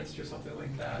advanced or something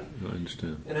like that. I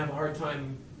understand. And have a hard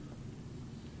time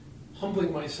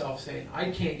humbling myself, saying, I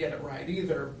can't get it right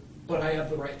either, but I have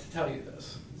the right to tell you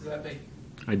this. Does that make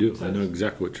I do. sense? I know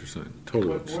exactly what you're saying.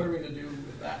 Totally. What are we to do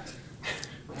with that?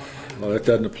 Well, that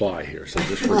doesn't apply here, so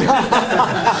just forget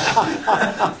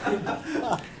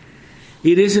it.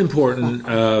 It is important,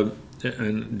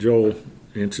 and Joel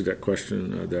answered that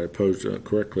question that I posed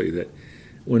correctly, that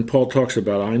when Paul talks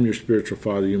about, I'm your spiritual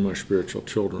father, you're my spiritual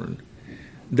children,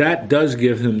 that does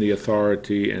give him the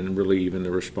authority and really even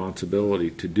the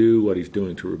responsibility to do what he's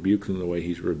doing, to rebuke them the way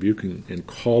he's rebuking and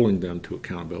calling them to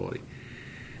accountability.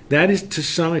 That is, to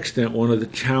some extent, one of the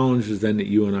challenges then that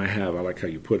you and I have. I like how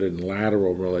you put it, in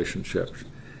lateral relationships.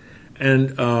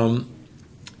 And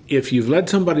if you've led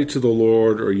somebody to the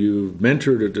Lord, or you've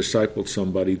mentored or discipled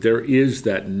somebody, there is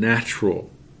that natural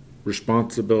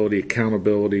responsibility,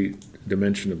 accountability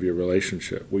dimension of your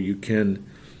relationship, where you can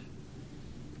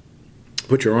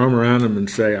put your arm around them and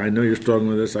say, I know you're struggling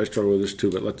with this, I struggle with this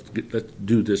too, but let's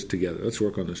do this together. Let's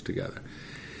work on this together.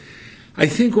 I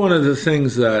think one of the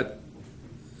things that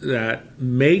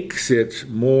makes it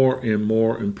more and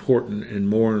more important and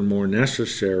more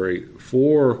necessary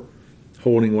for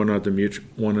holding one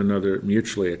another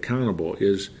mutually accountable,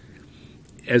 is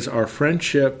as our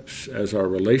friendships, as our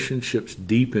relationships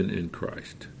deepen in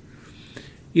Christ.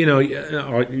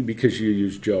 Because you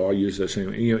use Joe, I'll use the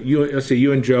same. Let's say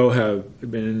you and Joe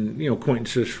have been,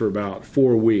 acquaintances for about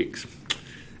 4 weeks.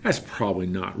 That's probably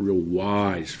not real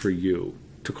wise for you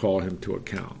to call him to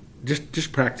account.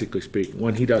 Just practically speaking,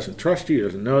 when he doesn't trust you, he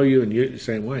doesn't know you, and you're the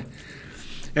same way.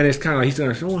 And it's kind of like he's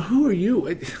going to say, well, who are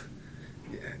you?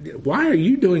 Why are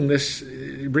you doing this,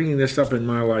 bringing this up in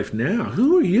my life now?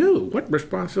 Who are you? What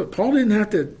responsibility? Paul didn't have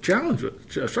to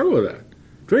struggle with that.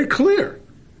 Very clear.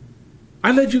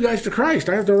 I led you guys to Christ.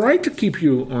 I have the right to keep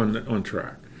you on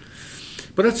track.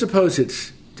 But let's suppose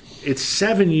it's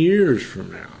 7 years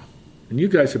from now, and you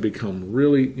guys have become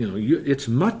really, it's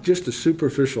not just a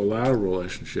superficial lateral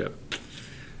relationship.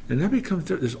 And that becomes,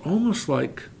 it's almost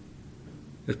like,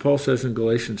 as Paul says in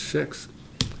Galatians 6,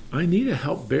 I need to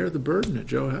help bear the burden that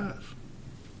Joe has.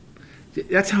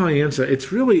 That's how I answer.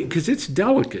 It's really, because it's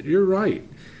delicate, you're right.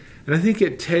 And I think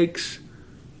it takes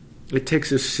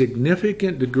a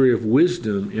significant degree of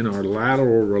wisdom in our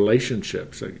lateral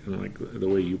relationships, like the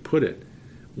way you put it.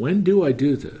 When do I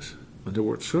do this? Under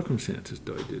what circumstances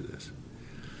do I do this?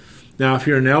 Now, if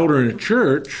you're an elder in a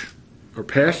church or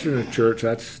pastor in a church,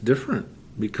 that's different.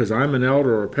 Because I'm an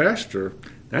elder or a pastor,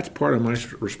 that's part of my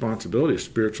responsibility as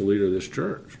spiritual leader of this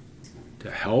church,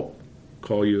 to help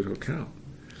call you to account.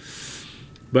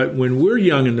 But when we're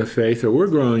young in the faith or we're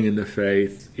growing in the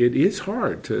faith, it is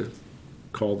hard to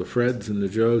call the Freds and the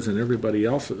Joes and everybody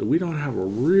else that we don't have a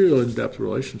real in-depth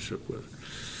relationship with.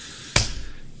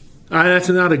 That's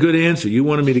not a good answer. You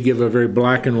wanted me to give a very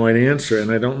black and white answer, and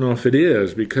I don't know if it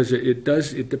is, because it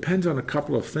depends on a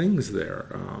couple of things there.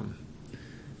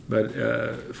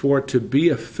 But for it to be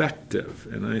effective,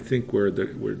 and I think where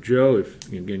Joe,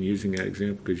 again using that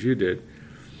example because you did,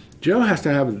 Joe has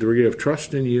to have a degree of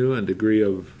trust in you and degree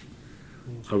of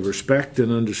respect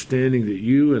and understanding that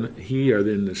you and he are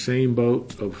in the same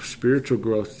boat of spiritual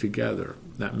growth together.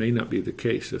 That may not be the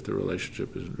case if the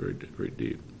relationship isn't very, very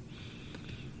deep.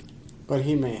 But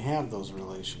he may have those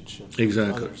relationships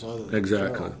Exactly. with others other than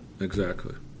Exactly. Joe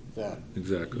Exactly. that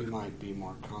Exactly. he might be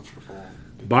more comfortable.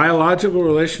 Biological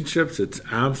relationships, it's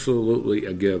absolutely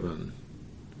a given.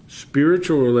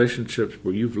 Spiritual relationships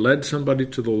where you've led somebody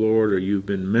to the Lord or you've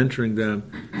been mentoring them,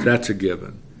 that's a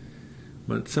given.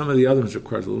 But some of the other ones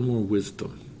requires a little more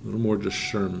wisdom, a little more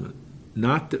discernment.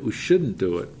 Not that we shouldn't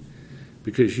do it,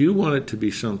 because you want it to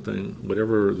be something,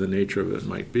 whatever the nature of it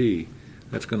might be,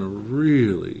 that's going to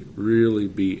really, really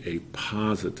be a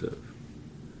positive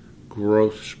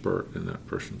growth spurt in that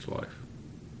person's life.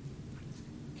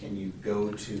 Can you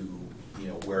go to,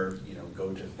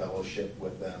 go to fellowship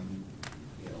with them,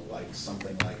 like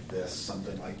something like this,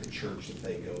 something like the church that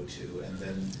they go to, and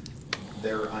then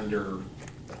they're under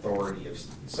authority of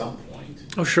some point.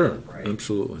 Oh, sure. Right?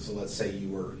 Absolutely. So let's say you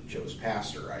were Joe's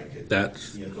pastor. I could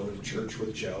go to church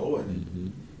with Joe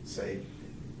and say,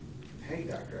 hey,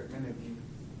 Dr. Ekman,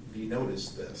 have you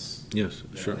noticed this? Yes,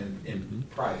 sure. In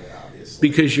private, obviously.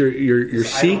 Because you're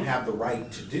seeking. I don't have the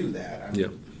right to do that.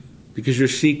 Because you're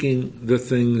seeking the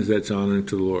things that's honoring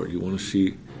to the Lord. You want to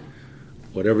see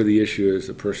whatever the issue is,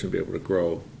 the person will be able to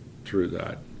grow through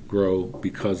that, grow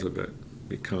because of it,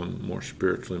 become more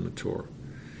spiritually mature.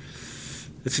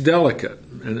 It's delicate.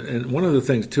 And one of the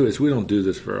things, too, is we don't do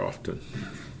this very often.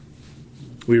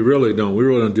 We really don't. We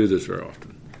really don't do this very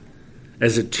often.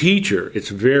 As a teacher, it's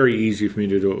very easy for me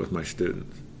to do it with my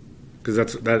students, because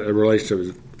that a relationship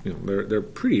is, they're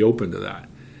pretty open to that.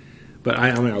 But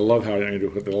I love how I do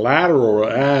it with the lateral.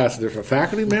 There's a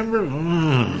faculty member.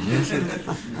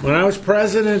 When I was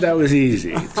president, that was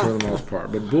easy for the most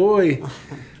part. But boy,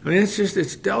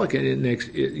 it's delicate.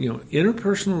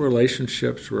 Interpersonal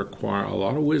relationships require a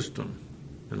lot of wisdom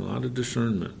and a lot of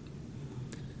discernment,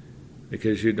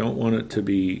 because you don't want it to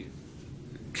be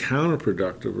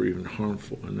counterproductive or even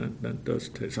harmful, and that does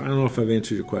take. So I don't know if I've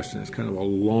answered your question. It's kind of a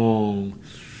long.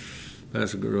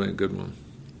 That's really a good one.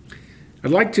 I'd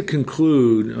like to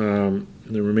conclude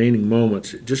the remaining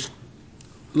moments just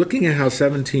looking at how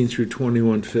 17 through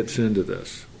 21 fits into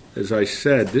this. As I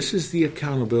said, this is the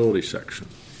accountability section.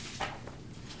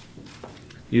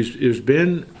 There's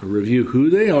been a review who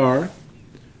they are.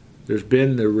 There's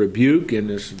been the rebuke in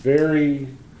this very,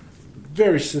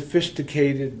 very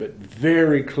sophisticated but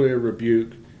very clear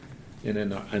rebuke, and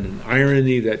an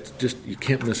irony that just you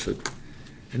can't miss it.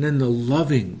 And then the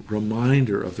loving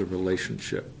reminder of the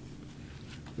relationship,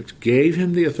 which gave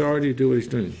him the authority to do what he's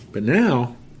doing. But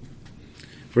now,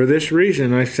 for this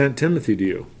reason, I sent Timothy to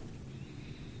you,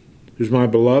 who's my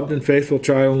beloved and faithful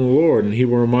child in the Lord, and he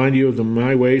will remind you of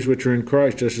my ways which are in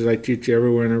Christ, just as I teach you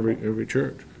everywhere in every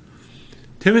church.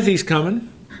 Timothy's coming,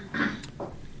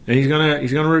 and he's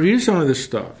gonna review some of this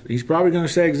stuff. He's probably going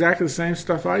to say exactly the same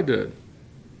stuff I did.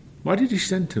 Why did he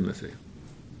send Timothy?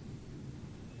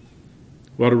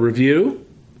 Well, to review,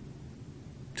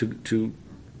 to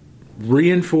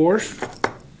reinforce,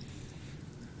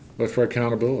 but for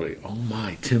accountability. Oh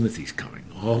my, Timothy's coming.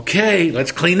 Okay,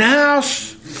 let's clean the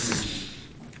house.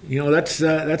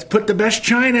 Let's put the best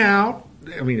china out.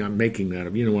 I mean, I'm making that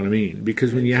up. You know what I mean?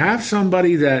 Because when you have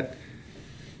somebody that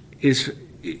is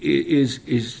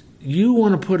you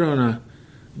want to put on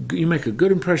you make a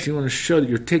good impression. You want to show that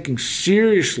you're taking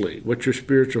seriously what your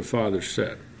spiritual father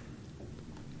said.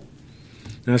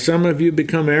 Now, some of you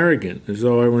become arrogant, as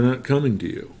though I were not coming to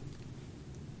you.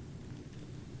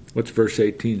 What's verse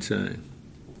 18 saying?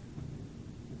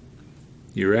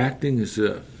 You're acting as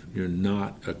if you're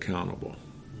not accountable.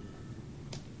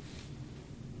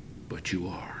 But you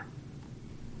are.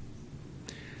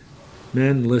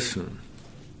 Men, listen.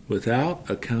 Without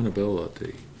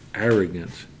accountability,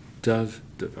 arrogance does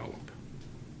develop.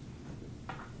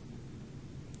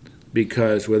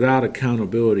 Because without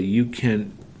accountability,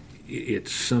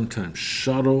 it's sometimes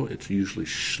subtle, it's usually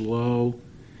slow,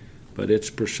 but it's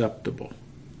perceptible.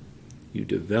 You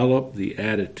develop the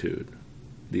attitude,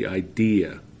 the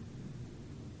idea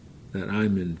that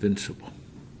I'm invincible,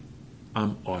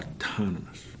 I'm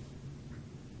autonomous.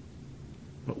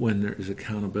 But when there is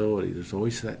accountability, there's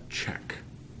always that check.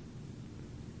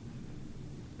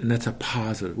 And that's a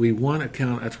positive. We want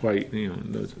account. That's why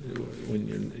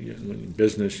when you're in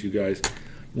business, you guys,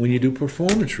 when you do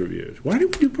performance reviews. Why do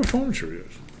we do performance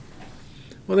reviews?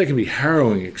 Well, they can be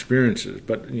harrowing experiences,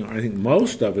 but I think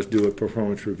most of us do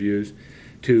performance reviews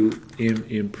to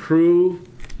improve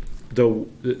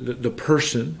the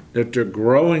person that they're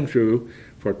growing through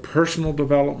for personal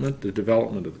development, the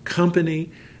development of the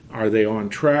company. Are they on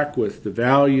track with the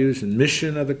values and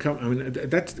mission of the company? I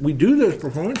mean, we do those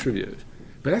performance reviews.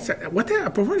 But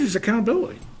performance is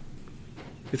accountability.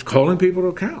 It's calling people to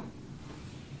account.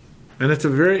 And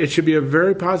it should be a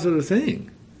very positive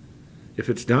thing if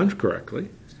it's done correctly.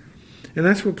 And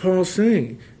that's what Paul's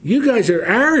saying. You guys are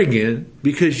arrogant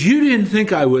because you didn't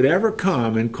think I would ever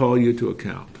come and call you to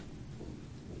account.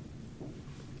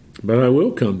 But I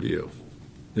will come to you,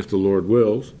 if the Lord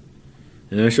wills.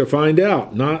 And I shall find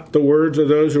out, not the words of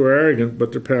those who are arrogant,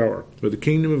 but their power. For the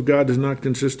kingdom of God does not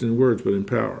consist in words, but in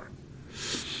power.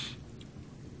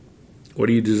 What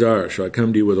do you desire? Shall I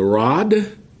come to you with a rod?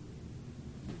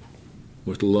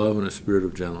 With love and a spirit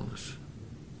of gentleness.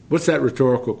 What's that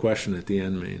rhetorical question at the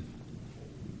end mean?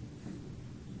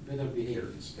 Better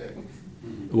behave.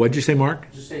 What'd you say,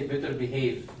 Mark? Just say better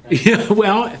behave. Yeah,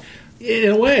 well, in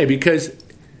a way, because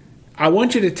I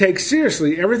want you to take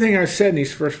seriously everything I've said in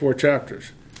these first 4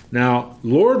 chapters. Now,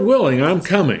 Lord willing, I'm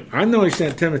coming. I know he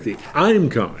sent Timothy. I'm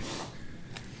coming.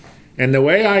 And the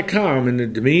way I come and the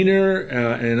demeanor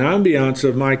and ambiance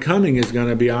of my coming is going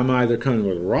to be I'm either coming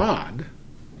with a rod,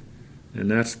 and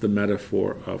that's the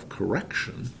metaphor of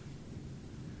correction.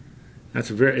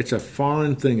 It's a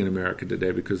foreign thing in America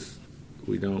today because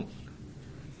we don't,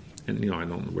 and I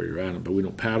don't know where you're at, but we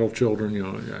don't paddle children,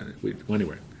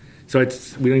 anyway. So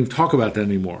we don't even talk about that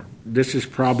anymore. This is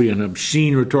probably an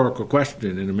obscene rhetorical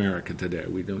question in America today.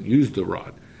 We don't use the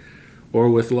rod. Or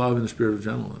with love and the spirit of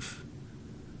gentleness.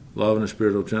 Love and a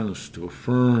spirit of gentleness to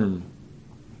affirm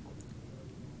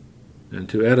and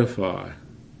to edify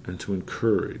and to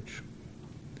encourage.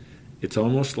 It's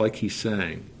almost like he's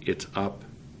saying, it's up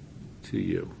to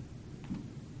you.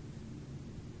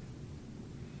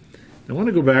 I want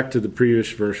to go back to the previous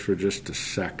verse for just a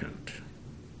second.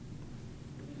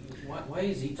 Why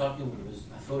is he talking with his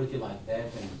authority like that?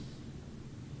 And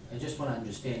I just want to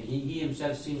understand. He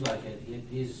himself seems like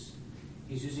he's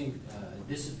using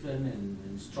discipline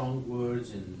and strong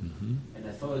words and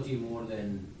authority more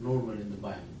than normal in the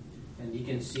Bible. And you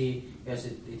can see, yes,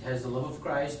 it has the love of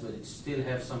Christ, but it still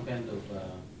has some kind of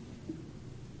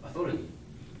authority.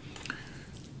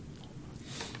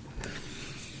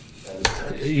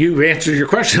 You've answered your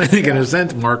question, I think, in a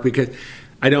sense, Mark, because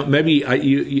I don't know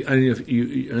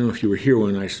if you were here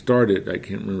when I started. I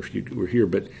can't remember if you were here,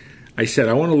 but I said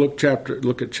I want to look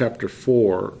at chapter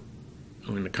 4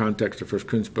 in the context of 1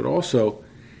 Corinthians, but also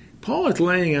Paul is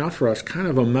laying out for us kind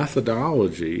of a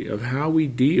methodology of how we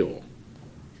deal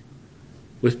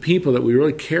with people that we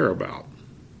really care about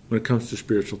when it comes to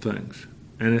spiritual things.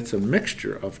 And it's a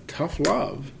mixture of tough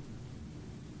love,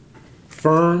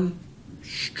 firm,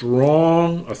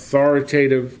 strong,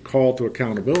 authoritative call to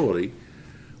accountability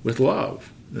with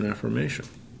love and affirmation.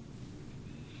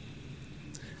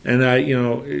 And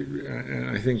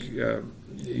I think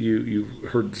you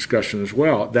heard discussion as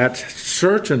well. That's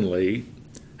certainly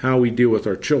how we deal with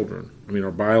our children. I mean,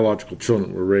 our biological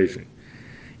children we're raising.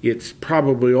 It's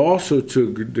probably also to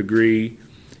a degree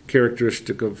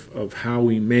characteristic of how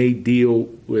we may deal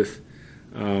with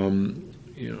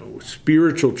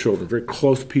spiritual children, very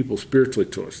close people spiritually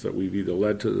to us that we've either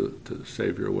led to the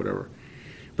Savior or whatever.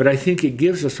 But I think it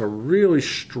gives us a really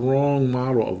strong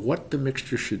model of what the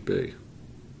mixture should be.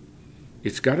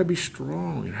 It's got to be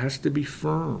strong. It has to be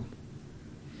firm.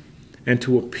 And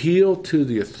to appeal to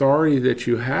the authority that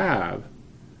you have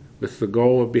with the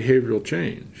goal of behavioral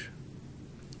change.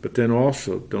 But then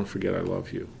also, don't forget I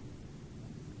love you.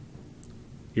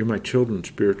 You're my children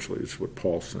spiritually, is what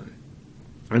Paul's saying.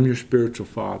 I'm your spiritual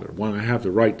father. One, I have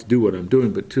the right to do what I'm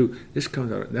doing, but two, this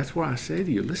comes out. That's why I say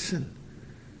to you, listen,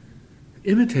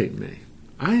 imitate me.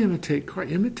 I imitate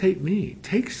Christ. Imitate me.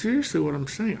 Take seriously what I'm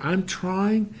saying. I'm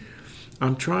trying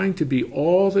to be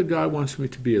all that God wants me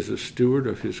to be as a steward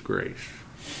of His grace.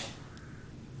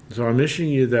 So I'm issuing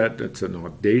you that's an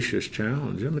audacious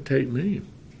challenge. Imitate me.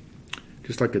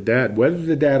 Just like a dad. Whether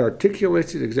the dad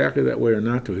articulates it exactly that way or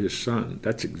not to his son,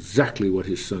 that's exactly what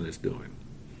his son is doing.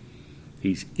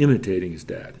 He's imitating his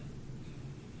dad.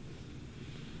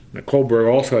 Now,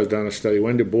 Kohlberg also has done a study,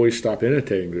 when do boys stop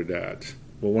imitating their dads?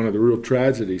 Well, one of the real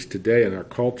tragedies today in our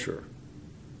culture,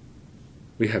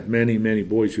 we have many, many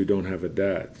boys who don't have a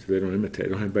dad. So they don't imitate.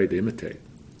 They don't have anybody to imitate.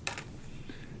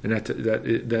 And that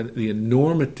the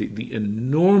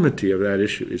enormity of that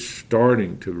issue is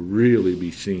starting to really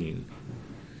be seen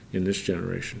in this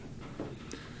generation.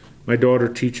 My daughter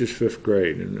teaches 5th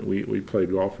grade, and we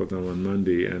played golf with them on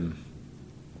Monday, and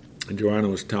Joanna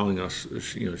was telling us,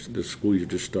 the school year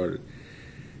just started.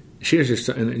 She was just,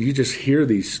 and you just hear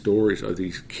these stories of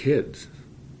these kids,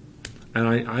 and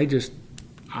I just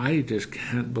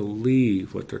can't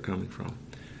believe what they're coming from.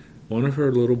 One of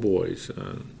her little boys,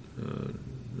 a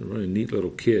really neat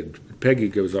little kid, Peggy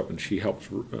goes up and she helps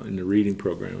in the reading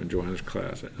program in Joanna's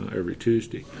class every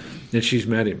Tuesday, and she's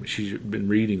met him. She's been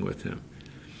reading with him.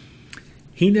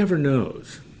 He never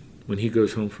knows when he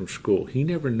goes home from school. He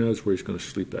never knows where he's going to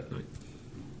sleep that night.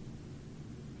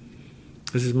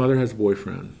 Because his mother has a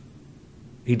boyfriend.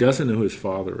 He doesn't know who his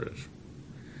father is.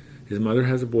 His mother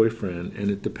has a boyfriend, and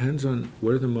it depends on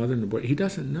where the mother and the boy. He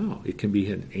doesn't know. It can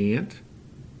be an aunt.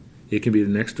 It can be the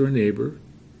next door neighbor.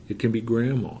 It can be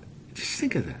grandma. Just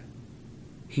think of that.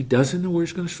 He doesn't know where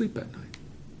he's going to sleep that night.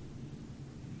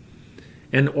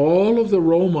 And all of the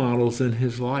role models in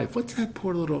his life, what's that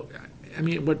poor little... I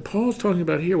mean, what Paul's talking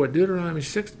about here, what Deuteronomy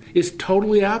 6, is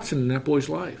totally absent in that boy's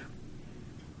life.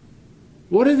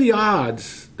 What are the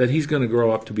odds that he's going to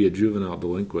grow up to be a juvenile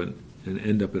delinquent and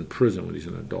end up in prison when he's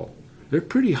an adult? They're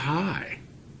pretty high.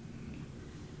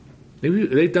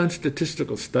 They've done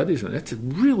statistical studies on it. That's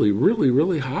really, really,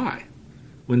 really high.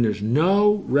 When there's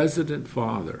no resident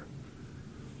father.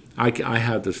 I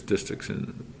have the statistics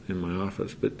in my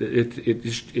office, but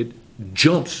it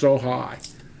jumps so high.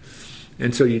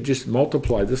 And so you just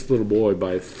multiply this little boy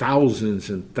by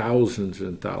thousands and thousands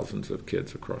and thousands of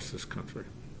kids across this country.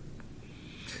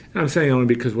 And I'm saying only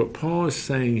because what Paul is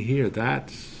saying here, if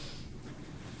that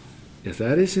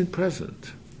isn't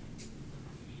present,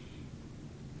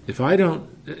 if I don't,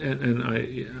 and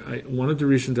I one of the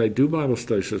reasons I do Bible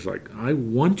studies is like, I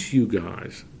want you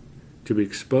guys to be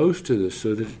exposed to this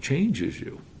so that it changes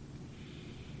you.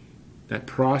 That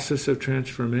process of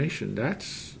transformation,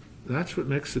 that's what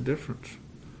makes the difference.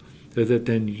 So that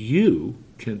then you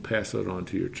can pass it on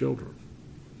to your children.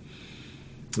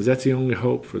 Because that's the only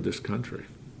hope for this country.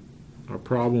 Our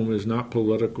problem is not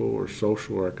political or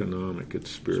social or economic, it's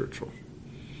spiritual.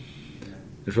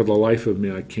 And for the life of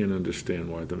me, I can't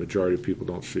understand why the majority of people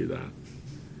don't see that.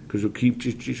 Because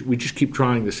we just keep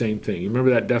trying the same thing. You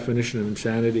remember that definition of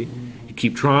insanity? You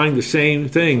keep trying the same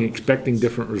thing, expecting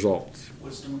different results.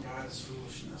 Wisdom of God is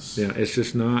foolishness. Yeah, it's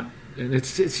just not, and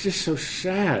it's just so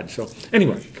sad. So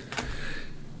anyway,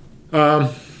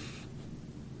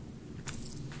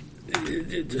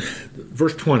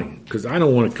 verse 20, because I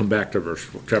don't want to come back to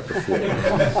chapter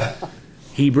 4.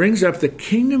 He brings up the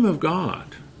kingdom of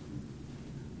God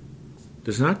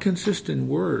does not consist in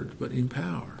word, but in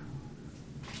power.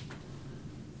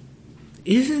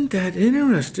 Isn't that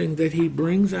interesting that he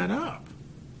brings that up?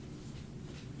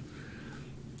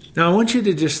 Now, I want you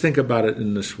to just think about it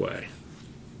in this way.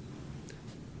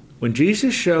 When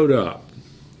Jesus showed up,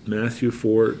 Matthew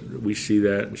 4, we see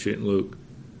that, we see it in Luke,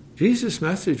 Jesus'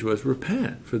 message was,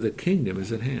 repent, for the kingdom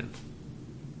is at hand.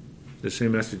 The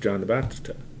same message John the Baptist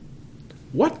had.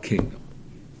 What kingdom?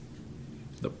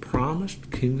 The promised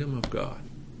kingdom of God.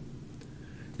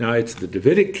 Now, it's the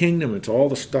Davidic kingdom, it's all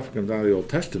the stuff that comes out of the Old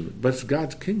Testament, but it's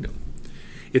God's kingdom.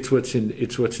 It's what's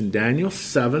in Daniel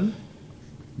 7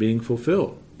 being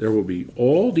fulfilled. There will be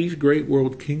all these great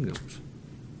world kingdoms.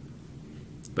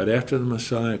 But after the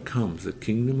Messiah comes, the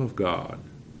kingdom of God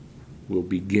will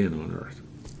begin on earth.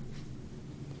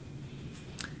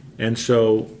 And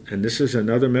this is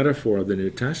another metaphor of the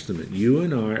New Testament. You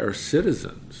and I are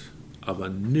citizens of a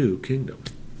new kingdom.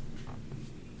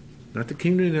 Not the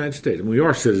kingdom of the United States. I mean, we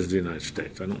are citizens of the United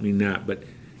States. I don't mean that, but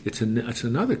it's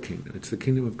another kingdom. It's the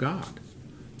kingdom of God.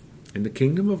 And the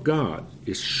kingdom of God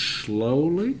is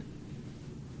slowly,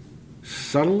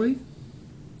 subtly,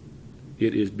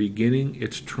 it is beginning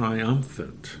its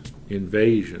triumphant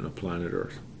invasion of planet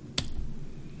Earth.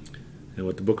 And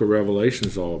what the book of Revelation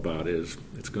is all about is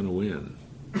it's going to win.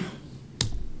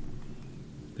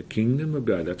 The kingdom of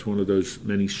God, that's one of those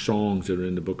many songs that are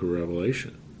in the book of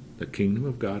Revelation. The kingdom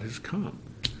of God has come,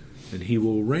 and he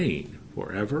will reign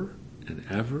forever and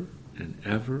ever and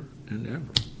ever and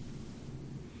ever.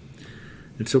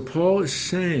 And so Paul is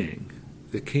saying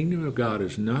the kingdom of God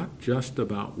is not just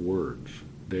about words.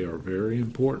 They are very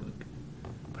important,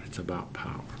 but it's about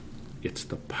power. It's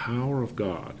the power of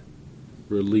God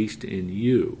released in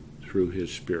you through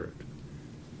his Spirit.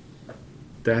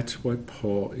 That's why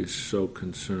Paul is so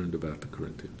concerned about the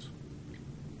Corinthians.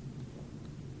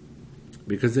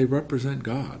 Because they represent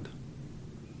God.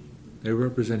 They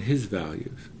represent his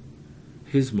values,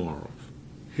 his morals,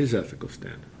 his ethical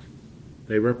standards.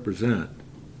 They represent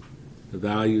the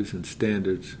values and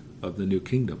standards of the new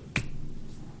kingdom,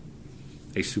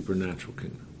 a supernatural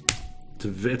kingdom.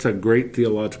 It's a great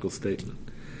theological statement.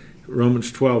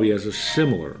 Romans 12, he has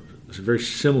it's a very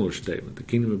similar statement. The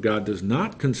kingdom of God does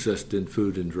not consist in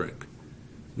food and drink,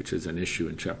 which is an issue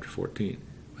in chapter 14,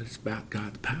 but it's about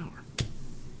God's power.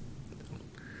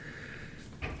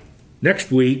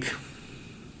 Next week,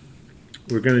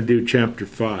 we're going to do chapter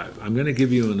 5. I'm going to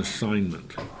give you an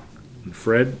assignment. And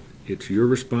Fred, it's your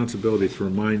responsibility to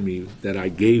remind me that I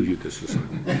gave you this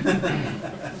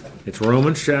assignment. It's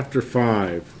Romans chapter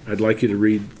 5. I'd like you to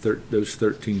read those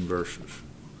 13 verses.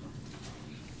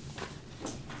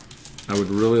 I would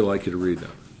really like you to read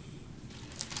them.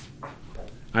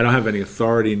 I don't have any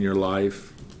authority in your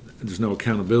life. There's no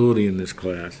accountability in this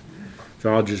class.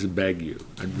 So I'll just beg you.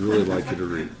 I'd really like you to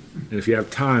read it. And if you have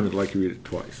time, I'd like you to read it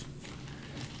twice.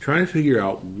 Trying to figure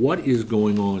out what is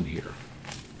going on here.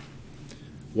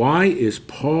 Why is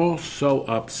Paul so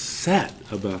upset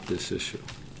about this issue?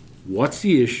 What's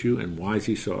the issue and why is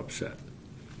he so upset?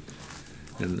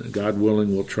 And God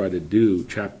willing, we'll try to do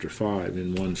chapter 5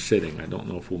 in one sitting. I don't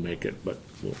know if we'll make it, but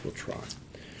we'll try.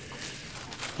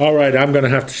 All right, I'm going to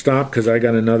have to stop because I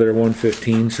got another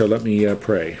 1:15, so let me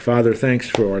pray. Father, thanks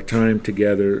for our time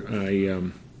together.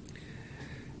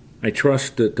 I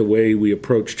trust that the way we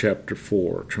approach chapter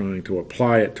 4, trying to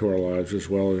apply it to our lives as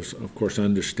well as, of course,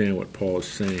 understand what Paul is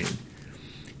saying,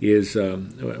 is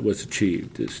what's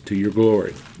achieved, is to your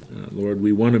glory. Lord,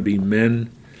 we want to be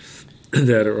men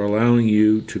that are allowing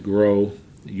you to grow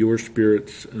your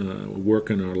Spirit's work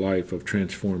in our life of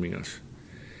transforming us.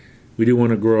 We do want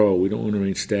to grow. We don't want to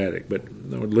remain static. But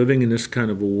Lord, living in this kind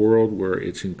of a world where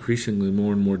it's increasingly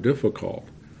more and more difficult,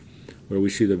 where we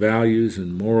see the values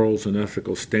and morals and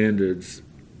ethical standards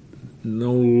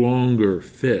no longer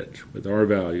fit with our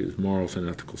values, morals, and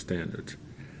ethical standards.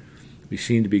 We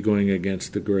seem to be going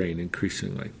against the grain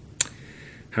increasingly.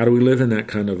 How do we live in that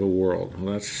kind of a world?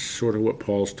 Well, that's sort of what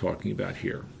Paul's talking about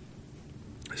here.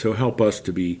 So help us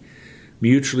to be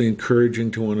mutually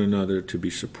encouraging to one another, to be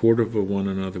supportive of one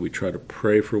another. We try to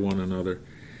pray for one another.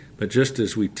 But just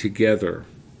as we together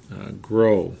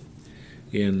grow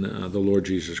in the Lord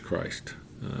Jesus Christ.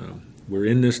 We're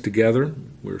in this together.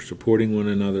 We're supporting one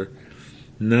another.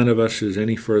 None of us is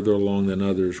any further along than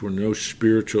others. We're no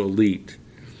spiritual elite.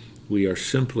 We are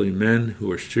simply men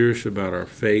who are serious about our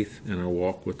faith and our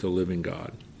walk with the living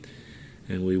God.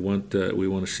 And we want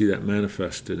to see that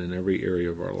manifested in every area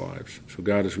of our lives. So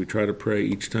God, as we try to pray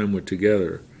each time we're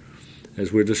together,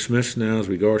 as we're dismissed now, as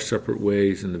we go our separate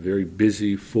ways in the very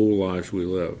busy, full lives we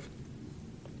live,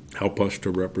 help us to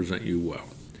represent you well.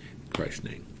 In Christ's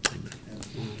name, amen.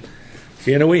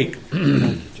 See you in a week. Thank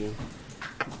you, Jim.